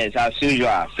yes, as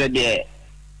usual, said the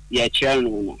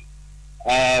children.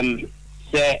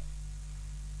 Say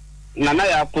Nana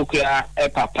Yapukuya a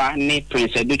papa ni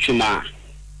Prince Educhuma.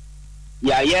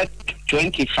 Ya yet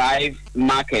 25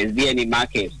 markers, DNA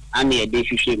markers, and the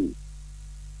decision.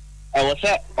 I was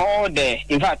say all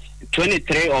in fact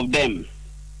 23 of them.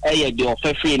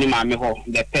 The free in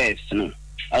the pairs. No,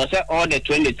 I will say all the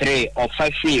 23 of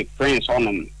 5 free prints on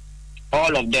them.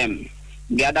 All of them.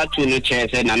 The other 2 no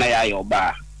chairs and Nanaya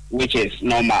Yoba, which is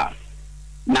normal.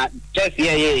 Now, just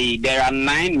here, there are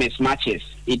 9 mismatches.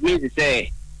 It means to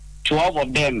say 12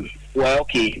 of them were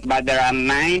okay, but there are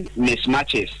 9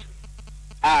 mismatches.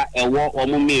 A war or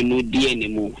no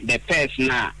DNA. The pairs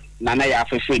now, Nanaya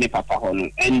free in Papa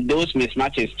Hono. And those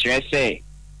mismatches, just say,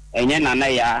 and then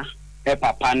Nanaya.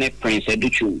 Papa ne Prince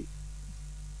Educhum.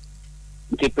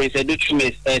 The Prince Educhum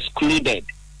is excluded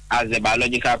as the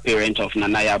biological parent of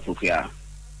Nanaya Pukia.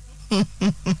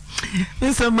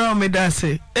 Mr. Brown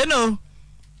Medase.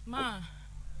 Ma.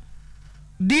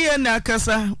 DNA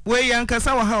kasa we yan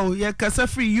kasa wa how ya kasa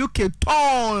free UK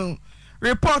ton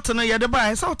report no ya de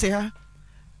buy so te ha.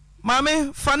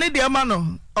 Mame fane de ma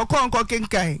no okonko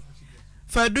kenkan.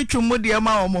 Fa Educhum mo de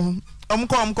ma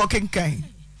omko kenkan.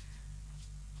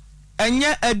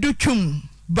 Anya Educhum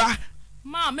ba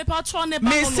ma me patron ne ba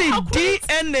no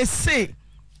DNA say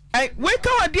we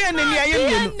ka DNA ni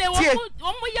ayem no tie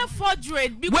omo ye forgery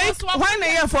because when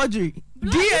ye forgery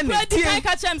DNA tie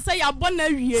ka chem say ya bon na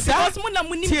wie because mo na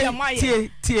munim de ma ye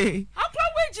tie akwa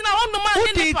we gina won no ma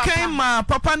ne papa kan ma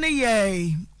papa ne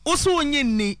ye uso onyi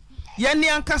ni ye ne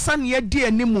ankasa ne ye di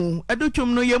animu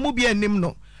Educhum no ye mu bi anim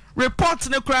no report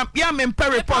ne kram ya me mpa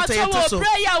report e to so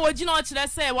prayer wo gina o kire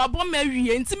say wa bo ma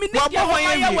wie ntimi ne dia wo ma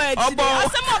ye wa ati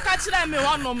asem o ka kire me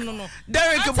wonom no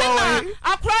Derek boy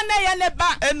akra na ye ne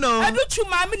ba Educhum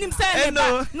ma minim say ne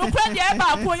ba no kra dia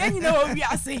ba ko ye nyina o wi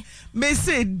ase me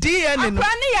say DNA no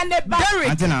akra ne ye ne ba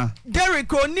Derek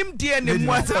onim DNA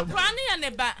mu atam akra ne ye ne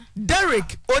ba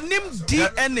Derek onim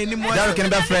DNA ni mu Derek ne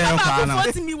be friend ka na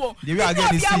dey we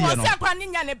again see you no akra ne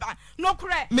ye ne ba no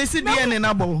kra me say DNA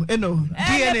na bo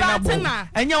DNA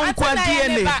enya nkwa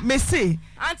DNA me say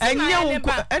enya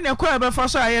nkwa enya kwa be fa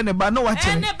so aye ne ba no wa che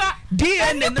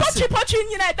DNA no pochi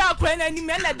nyina da akra na ni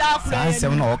me na da akra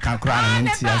asem na o kan kra na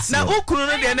ntia na ukunu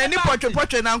no de na ni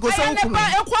pochi na nko so ukunu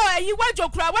ekwa yi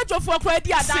wajofo kra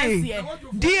di adanse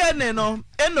DNA no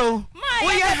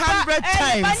we 100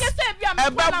 times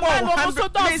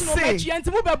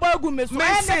me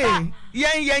say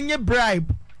yen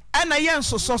bribe ana yen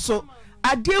so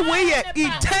ade we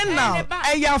eternal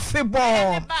eya febo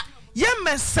ye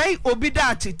mesai obi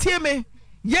dati tie me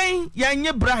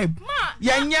yen bribe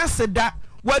yen yaseda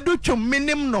Waduchum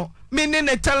minim no mini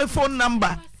ne telephone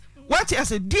number what you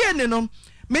say DNA no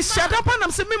me shut up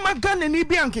and say me magana ni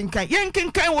bi ankenkan yen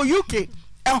kenkan wo UK e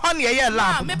ho ne ye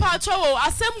lab me pa cho wo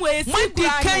asem we si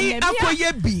kan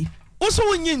akoye bi wo so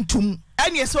wonyi ntum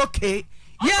ene say okay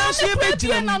Yeah, she be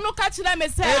doing. Na no catch them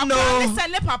say, "I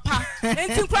say papa."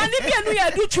 Enti kura ni bi enu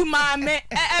ya duchu maame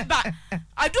eba.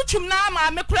 Aduchum na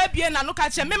maame kura bi na no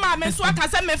catch me maame so aka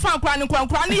say me fa kura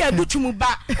ni ya duchu mu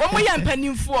ba. Omo ya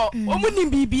mpanimfo, omo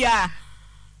nim bibia.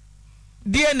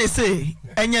 DNA say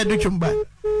enye duchu ba.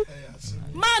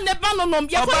 Ma ne ba no nom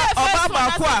ya ko ya first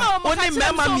ba kwa oni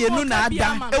mema mienu na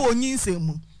ada e wo nyinsem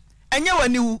mu. Enye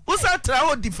wani wu, usa tra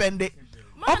ho defend it.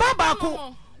 Oba ba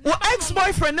ko wo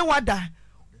ex-boyfriend ne wada.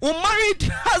 O married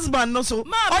husband no so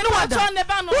ono wada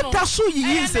o ta so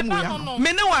yi nsem we ya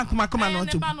me ne wa akoma no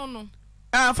to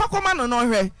fa koma no no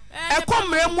hwe e ko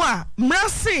mre mu a mra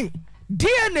se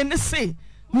DNA ne se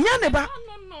nya ne ba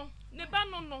ne ba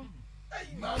no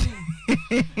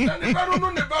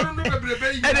ne ba no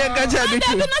bebrebe yi ere ga ja de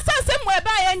ki na sase mo e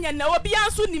ba ye nya na obi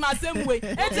anso nim asem we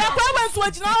enti akwa wenso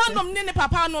agina honom ne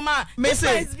papa no ma me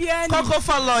say koko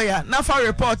for lawyer na for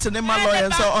report ne ma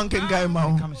lawyer so on can guy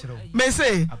ma me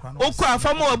say okọ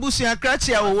afama obusu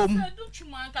akrachi a wo mu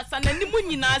kasa na ni mu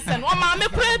nyina ase no ma me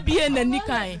kura bie na ni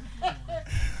kan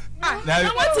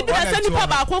na what be that any pa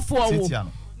ba akofo wo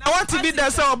na what be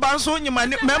that say oba nso nyima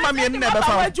mema me na be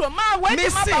fa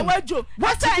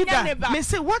me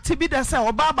say what be that say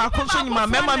oba ba ko nso nyima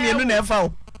mema me na e fa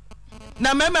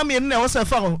na mema me na e wo se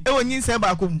fa e wonyi se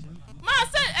ba ko mu ma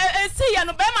say see ya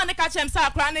no be ma ne ka chem sa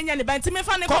akra ne nya ne ba ntimi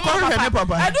fa ne ko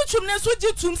papa aduchum ne so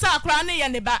gitum sa akra ne ya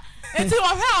ne ba enti wo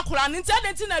hwe akra ne enti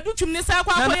adenti na aduchum ne sa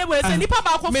akwa akoye we se nipa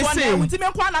ba akofo na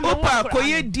ntimi kwa na me wo akra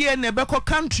akoye die ne be ko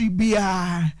country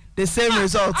bia the same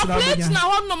results na bia na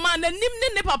ho no ma na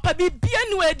nim ne papa bi bia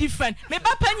ni we different me ba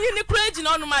panyi ni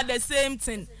kura no ma the same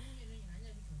thing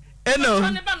eno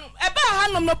eba ha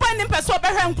no pa ni pese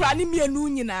obehwe nkura ni mienu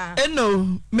nyina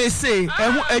eno me say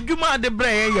ehu adwuma de bre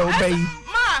ye obai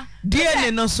ma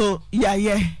DNA no so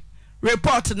yaye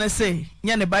report na say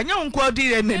nya ne ba nya nko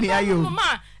DNA ni ayo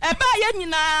ma eba ye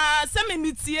nyina se me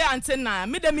mitie antena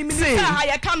me de me minisa ha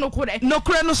ye ka nokure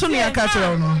no so ne aka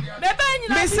tero no eba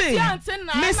nyina mitie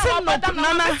antena me say no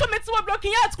na so meti wo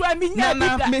blocking yet kura me nya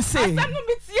na me say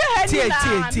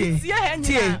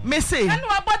tie me say enu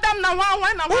abodam na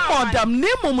hwan na hwan abodam ne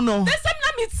mum no desem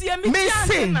na mitie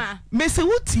antena me say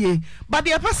wutie but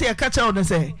the person ye ka tero no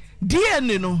say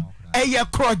DNA no eye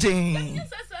crojen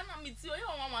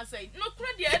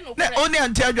no only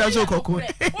anti adwa so kokko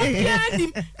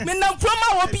me na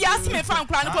proma obi asme fa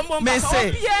nkra ne ko me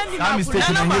say na mistake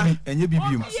enye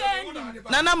bibium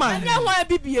nana ma enye ho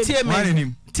bibie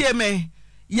tie me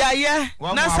yaye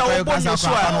na sa wo bo no so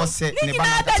a ni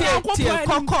na da nyankopon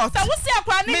kokko sa wo se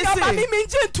akra ne nyoba mi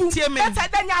njitu tie me ta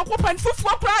da nyankopon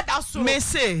fufuo kra da so me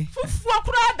say fufuo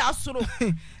kra da so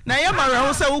na ye mara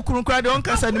ho se wo kuru kra de on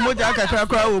kasa ni moja akakra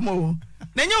kra wo mo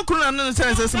na nye okuru na no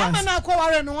sense sense ma na ko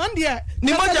ware no one dia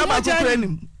ni moja ba ko kra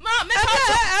nim ma me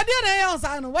ade na ye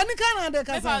osa no wani kana de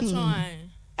kasa ade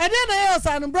na ye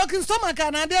osa no broken stomach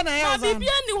na ade na ye osa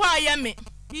bibia ni ho aye me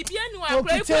bibia ni ho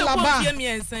akra ko fie mi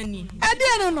ensani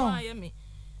ade no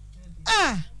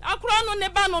akra no ne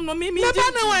ba no mi ne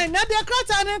ba no wan na de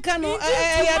krata ne ka no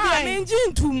ade me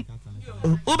njintum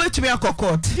obetumi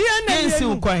akokot yensi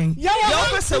ukwan ya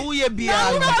opese wuye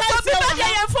bia no so bi ba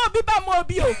ye fo bi ba mo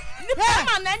bi o ni pa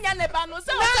ma na nya ne ba no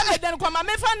se o se den kwa ma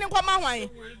me fa ni kwa ma hwan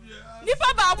ni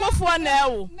pa ba akofo na e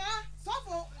wo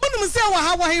sofo unum se wa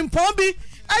ha wa hempon bi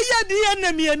aye de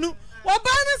na mienu wa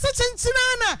ba ne se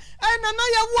chinchina na na na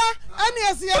ya wa ani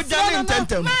ase ya ojani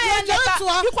ntentem ma ya ne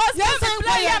ba because yes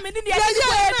play ya me ni ya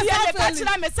de ka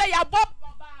chira me se ya bob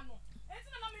baba no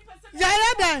enti na me pese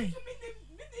ya dan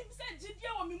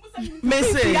me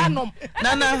say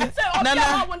nana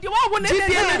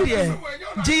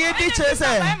GD di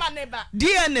chese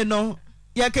DNA no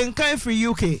ya kenkan free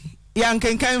UK ya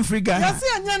kenkan free Ghana ya se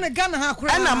anya ne Ghana ha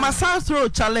kura na masa throw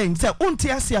challenge say unti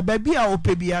asia ba bia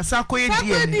opebia sa koye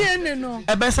DNA no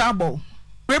ebe sa abo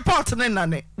report ne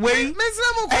nane we me se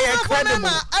mo ko na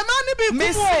ma ama ne bi ku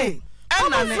me say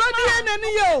nane DNA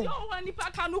ni yo wani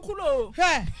pa kanukulo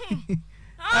he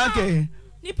okay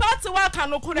ni party wa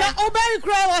kanokure na obey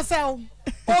kura wasel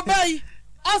obey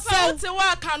asel party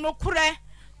wa kanokure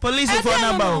police for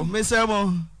number Mr.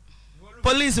 Mo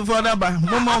police for number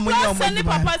mama mo nya mo di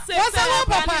papa say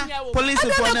papa police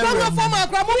for number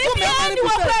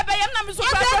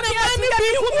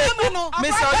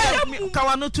Mr.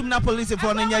 Kawanotum na police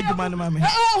for nya adwuma no ma me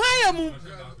hwa mu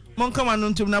mon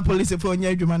kawanotum na police for nya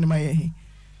adwuma no ma ye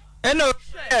hello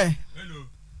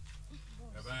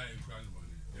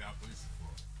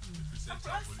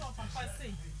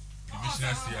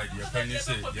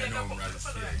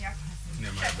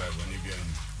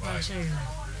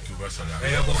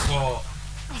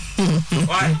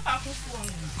Why?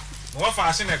 What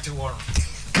fashion at you?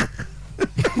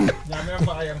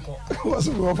 What's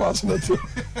the wrong fascinating?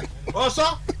 Also,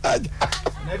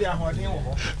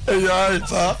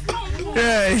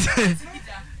 yeah,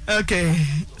 okay.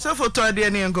 So for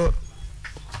today, and go.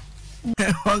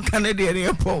 One Canadian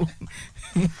airport.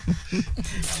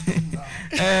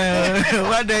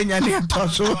 What then you need to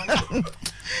show?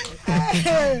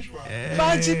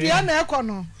 Banchi Diana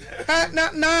Econo.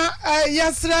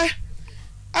 Yesterday,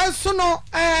 as soon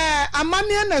a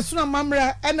mammy and a sooner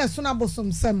mamra and a sooner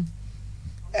bosom sem.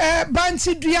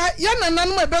 Banchi Dia, Yana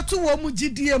Nanma Betu Womuji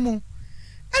Diemo.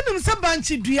 And some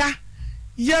Banchi Dia,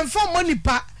 Yan for money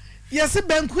pa, yes, a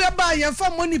banquet by Yan for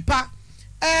money pa.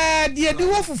 Dear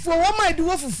do for what might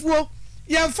do for four.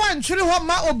 Yan fan chili what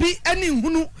ma obi any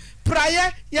hunu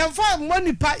prior, yan fan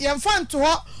money pa, yan fan to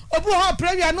her, obu her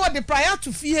prayer no the prior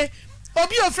to fear.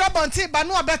 Obi of Rabonte, but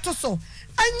no better so. And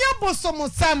ya bosom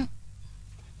sam.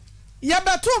 Ya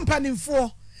batum panning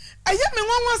for. I yet me one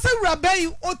was a rabbi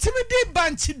or timid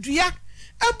banchi dria,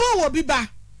 a bow will be ba.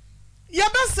 Ya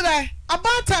bestre,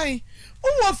 about time,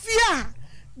 oh, fear,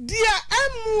 dear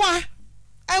Emwa,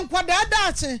 and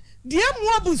quadadache, dear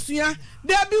Mwabusia,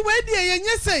 there be where dear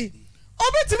and say,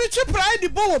 Obi to me chip pride the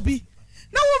bow be.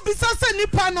 Now will be such a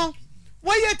nipano,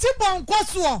 where your tip on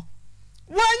Quaswa.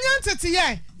 Why yanted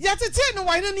yet a 10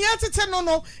 wine and yet a 10 no,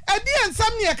 a dear and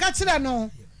some near catcher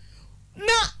no.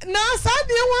 Na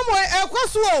Sunday one way a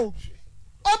Quaswo.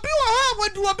 Obi wa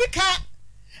would do a big cat.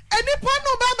 And if one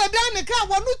no baba down the car,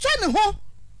 one no chan ho.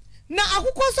 Na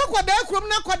akukoso kwada krom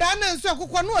na kwada na nso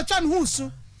akukwa no chan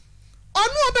husu.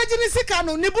 Onu obejini sika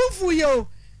no nibufu yo.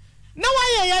 Na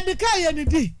wa ya de ka ya ni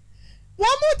di. Wo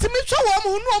mu timi twa wo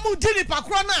mu no mu di ni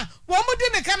pakro na, wo mu di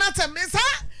ni kanata mesa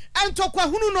antokwa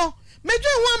hunu no. Meju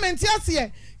hu amenti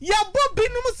ase ya bo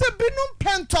binum se binum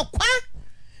pentokwa.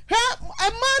 Ha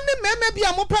amane meme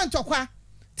bia mo pentokwa.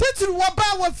 Titiri wo ba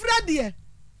wo frade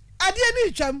ade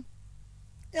ni twam.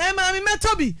 Ma mi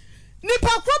metobi. Nipa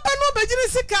kroba no bejini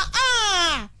sika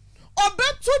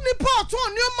obeto nipa oto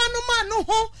onioma no ma no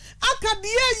ho aka de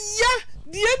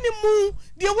ni mu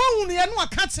de wahunu ye no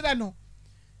aka kire no.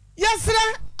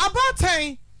 Yesra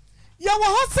abatan ya wo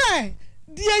ho se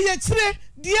de ye kire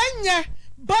de nya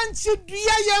banchi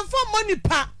dua ye mfa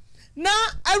monipa na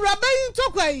awrabe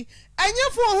ntokwa enye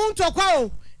fo ho ntokwa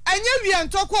o enye wi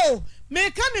ntokwa o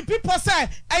me ka ni people say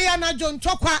eya na jo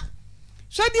ntokwa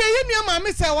so de ye nua ma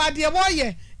me se wa de wo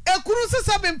ye ekuru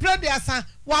sisa bempre de asa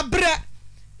wa bre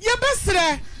ye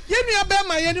besre ye nua be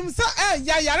ma ye nim sa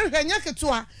ya yare hwanya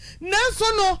ketoa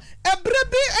nanso no ebre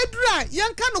bi edura ye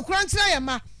nka no krankyira ye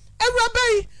ma awrabe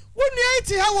yi wo nua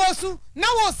iti ha wo su na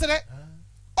wo sere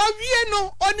owie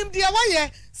no onim de wa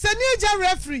ye se ni eja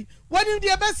referee wonim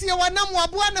de besi ye wanam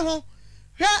waboa ne ho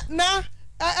hwa na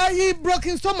ayi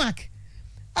broken stomach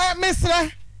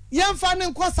mesra ye mfa ne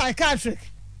nko psychiatric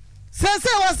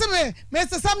say was me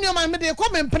Samuel man me de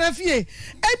come mpena fie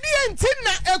edi enti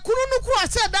na ekuru no kru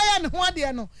ache daya ne ho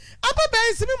ade no ababa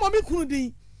isi me momi kuru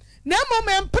din na mo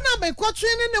me mpena me kwatwe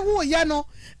ne wo ye no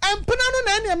mpena no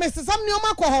na ne me Samuel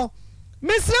makoho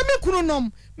mesra me kuru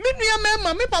nom me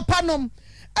nua me papa nom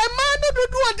ema no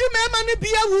dudu odi me ma ne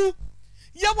bia wu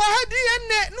ye wo hadi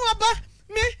enne no aba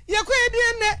me ye ko edi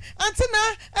enne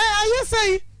antina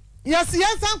ayesai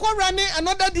yes anko rane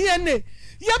another DNA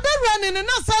ya be running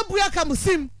na sabu ya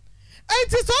kamusim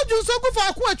enti so ju so ku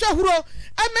fa ku atwa huro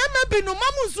amema bi no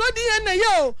mamu so di na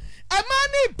yo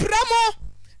amani pramo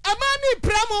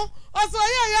oso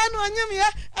ya no anyem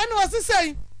ya ene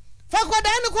osisai fa kwada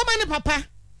ne koma ne papa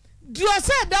di o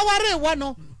se da ware wo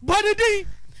no body di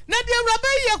na di awrabe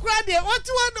ye kura de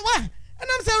otu wa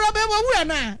enam se awrabe wo wura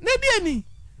na di ani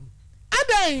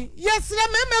adan yesra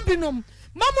mema bi no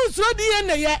mamu so di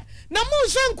na ye na mu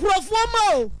hwe nkurofo ma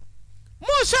o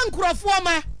mo shankurofo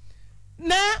ma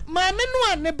na ma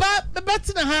menua ne ba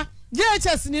betina ha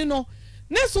JHS ni no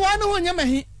ne so anu ho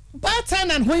nyamahi bata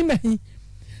na ho imahi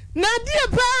na die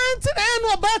pa ntina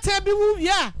no bata bi wu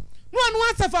ya no anu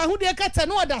asafa ho de kata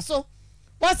no oda so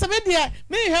wasabe de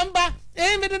me hemba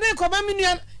me de ne koma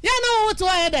menua ya na wo to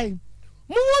aye dai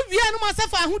mu wo via no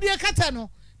asafa ho de kata no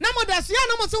na mo da so ya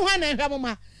na mo so ho na hwamo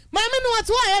ma menua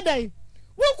to aye dai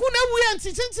wo ku na wu ya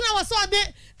ntinchintina wo so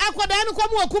de akoda no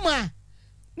komo akuma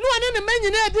no ane ne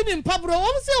manyina adi ni mpabro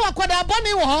wo se wakoda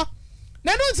bone wo ho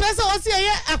na no nkyerɛ sɛ wo se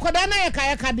ye akoda na ye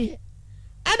kaya de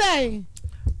adai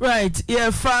right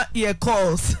yeah fa yeah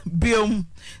calls biom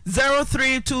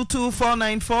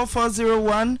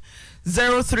 0322494401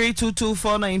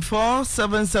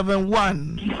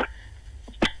 0322494771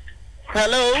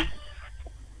 hello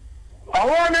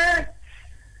awone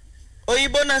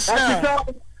oyibo national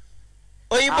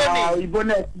oyibo ni oyibo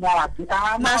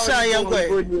national national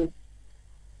yankwe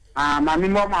Mami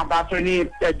mama basoni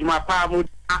ejuma pa mu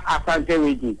asante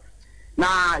weji. Na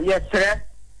yesre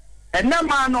ena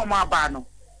ma no ma ba no.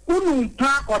 Unu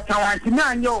npa kotawanti na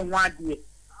anye onwade.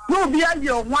 No bi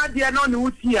aye onwade no ne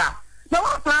utia. Na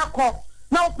wa fa ko.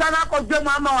 Na o plan akọ dwe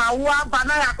mama wa wo aba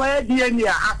na yakọ DNA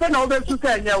afa na obesu se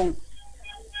anya wo.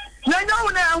 Na nya wo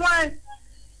na enwan.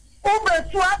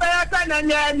 Obesu aba ya ta na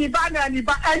nya ni ba enya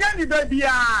ni be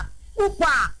bia.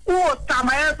 Upa o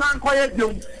tamaye san koye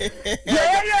dum ye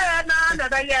na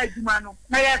da ye adwuma no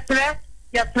na ye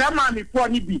pre ma mi po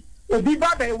ni bi obi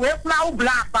ba be we fla u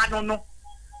black ba no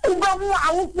ugo hu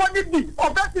awufo ni bi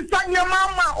obesi sanye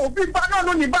mama obi ba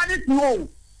no ni ba ni ti o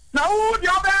na u di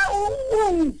obe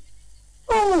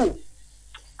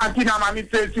akina ma mi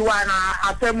face wa na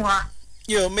asem ha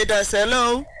yo meda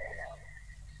hello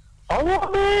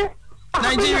oh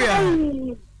Nigeria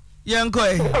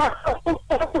Yankoi.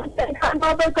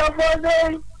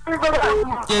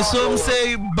 Yesom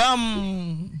say bam.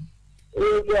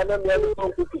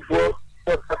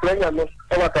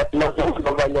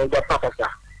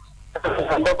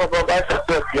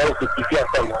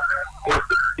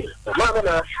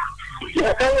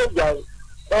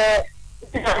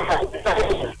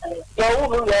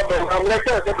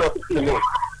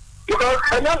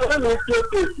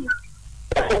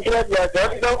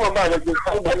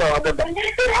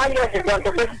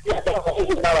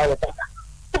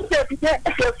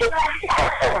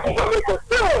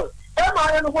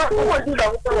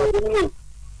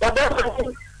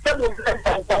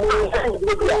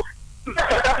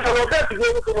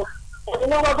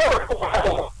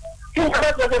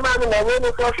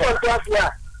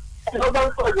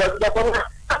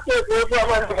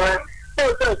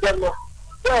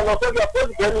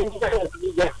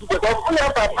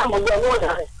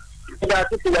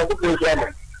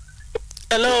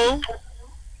 Hello.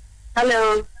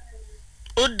 Hello.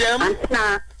 Udem.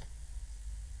 Antina.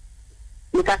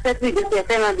 Nikaseti gese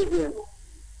tema video.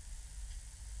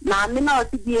 Na mina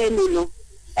oti DNA no.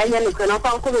 Enye no kono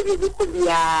pa ko be bi ko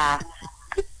bia.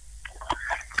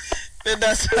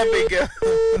 That's a big.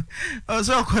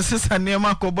 Also kwasisa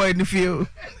nema ko boy ni fie.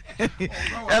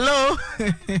 Hello.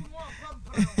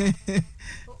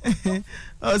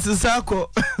 Osisako.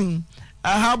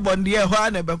 Aha bondi e ho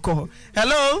na beko.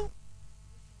 Hello.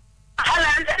 Hello,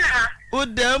 Antina.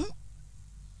 Udem.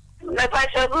 Good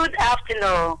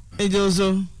afternoon.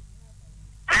 Ejoso.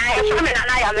 I am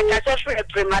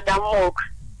a Madam Mook.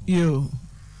 You.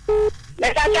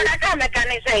 Let us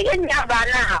say, in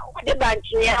Yabana, the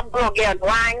Banchia Brogan,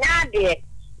 why not dear?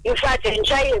 In fact,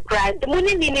 enjoy your crime. The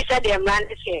money minister, the man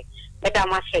to say, but I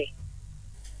must say.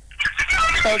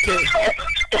 Okay.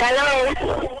 Hello.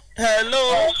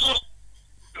 Hello.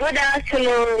 Good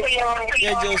afternoon.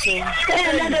 Ejoso.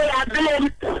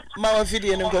 Mama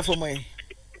Fidi and go for me.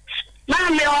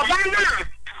 Mammy, Obama.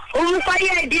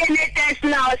 Fire DNA test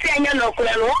now, saying you're not going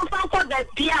to the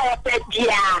dear or pet dear.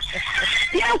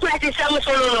 Young question, some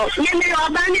solo. You may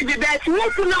Obama be best. You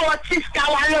know what sister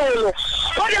alone.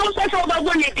 What else is over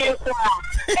when you get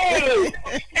hey,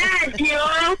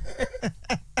 dear.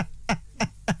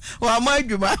 Well, my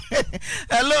Juma.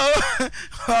 Hello.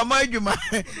 Oh, my Juma.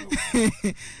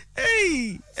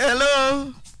 Hey,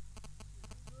 hello.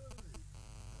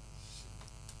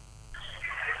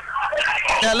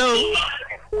 Hello.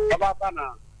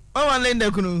 Oh, I lend the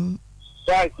canoe.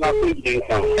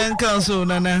 And council,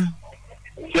 Nana.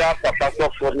 Papa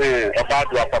for me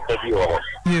about what Papa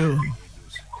you.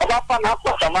 Papa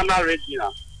Samana Regina.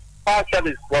 Our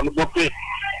service one bouquet.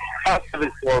 Our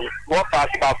service one. What part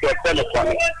of your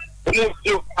telephone?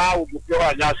 You how you go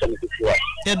and answer me to you.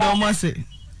 You don't want to say.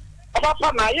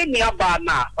 Papa, na ye ni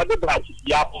abana or the branch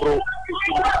ya pro.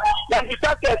 Then you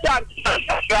start to say,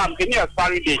 can you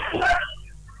expiry date?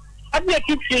 I need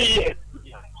to see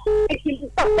it's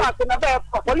a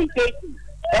police station.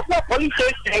 A police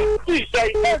station. Please say,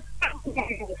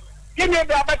 give me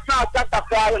the other chance that I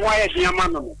why a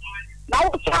man. Now,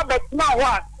 Sabbath, now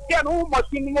what? Then who must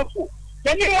be moved?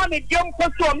 Then you want to jump for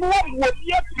no one will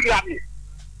be a pyramid.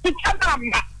 It's a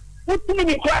put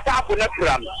me quite up on a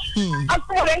program. I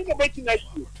saw any making a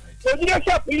shoe. So you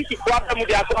have police problem with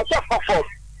the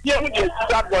you just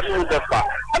start what you the far.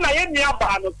 And I ain't near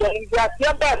Barno, so you are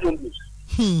your bedroom.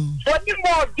 What you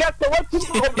more get the what you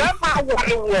remember what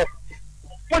you were.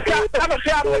 What you have a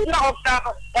share of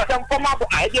some form of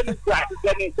idea. The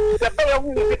player who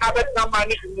will have some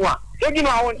money more. You know,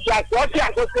 I want to ask what you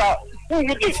have to who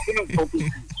you did.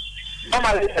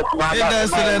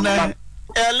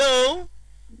 Hello.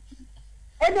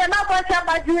 And you're not going to have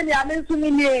my junior, I mean to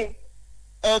me.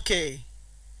 Okay.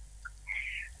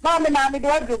 Mommy, do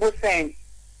I do the same?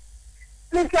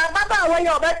 Mr. Baba, where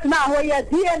you're back now, where you're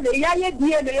DNA,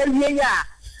 yeah.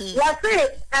 What's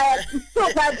it?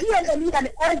 So by DNA and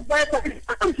S-Bird,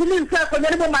 I'm feeling self for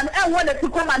the woman, I wanted to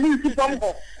come and use it from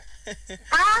her.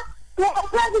 Ah, well,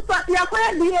 you're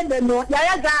quite DNA, no,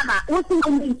 Ghana, what's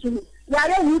the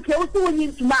Yaya UK, what's the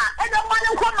need to man? And the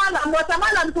one come on, and what a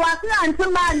man to us and to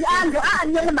man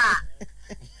and young man.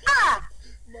 Ah,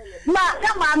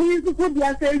 my music would be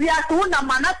a savior to one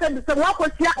man. I said, the walk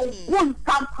was here, one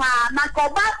pampa,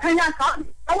 Nakoba, Tanyaka,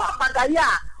 our Bagaya,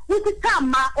 with the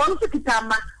Tama, on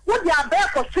Kitama, would you have bear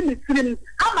for swimming?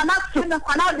 I'm not swimming,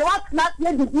 and now the what's not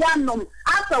yet the Dianum,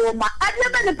 after woman. I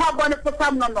never been a pub for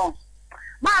some no.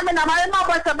 Mamma, and my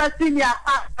mother was a senior,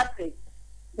 I say,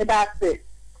 that's it.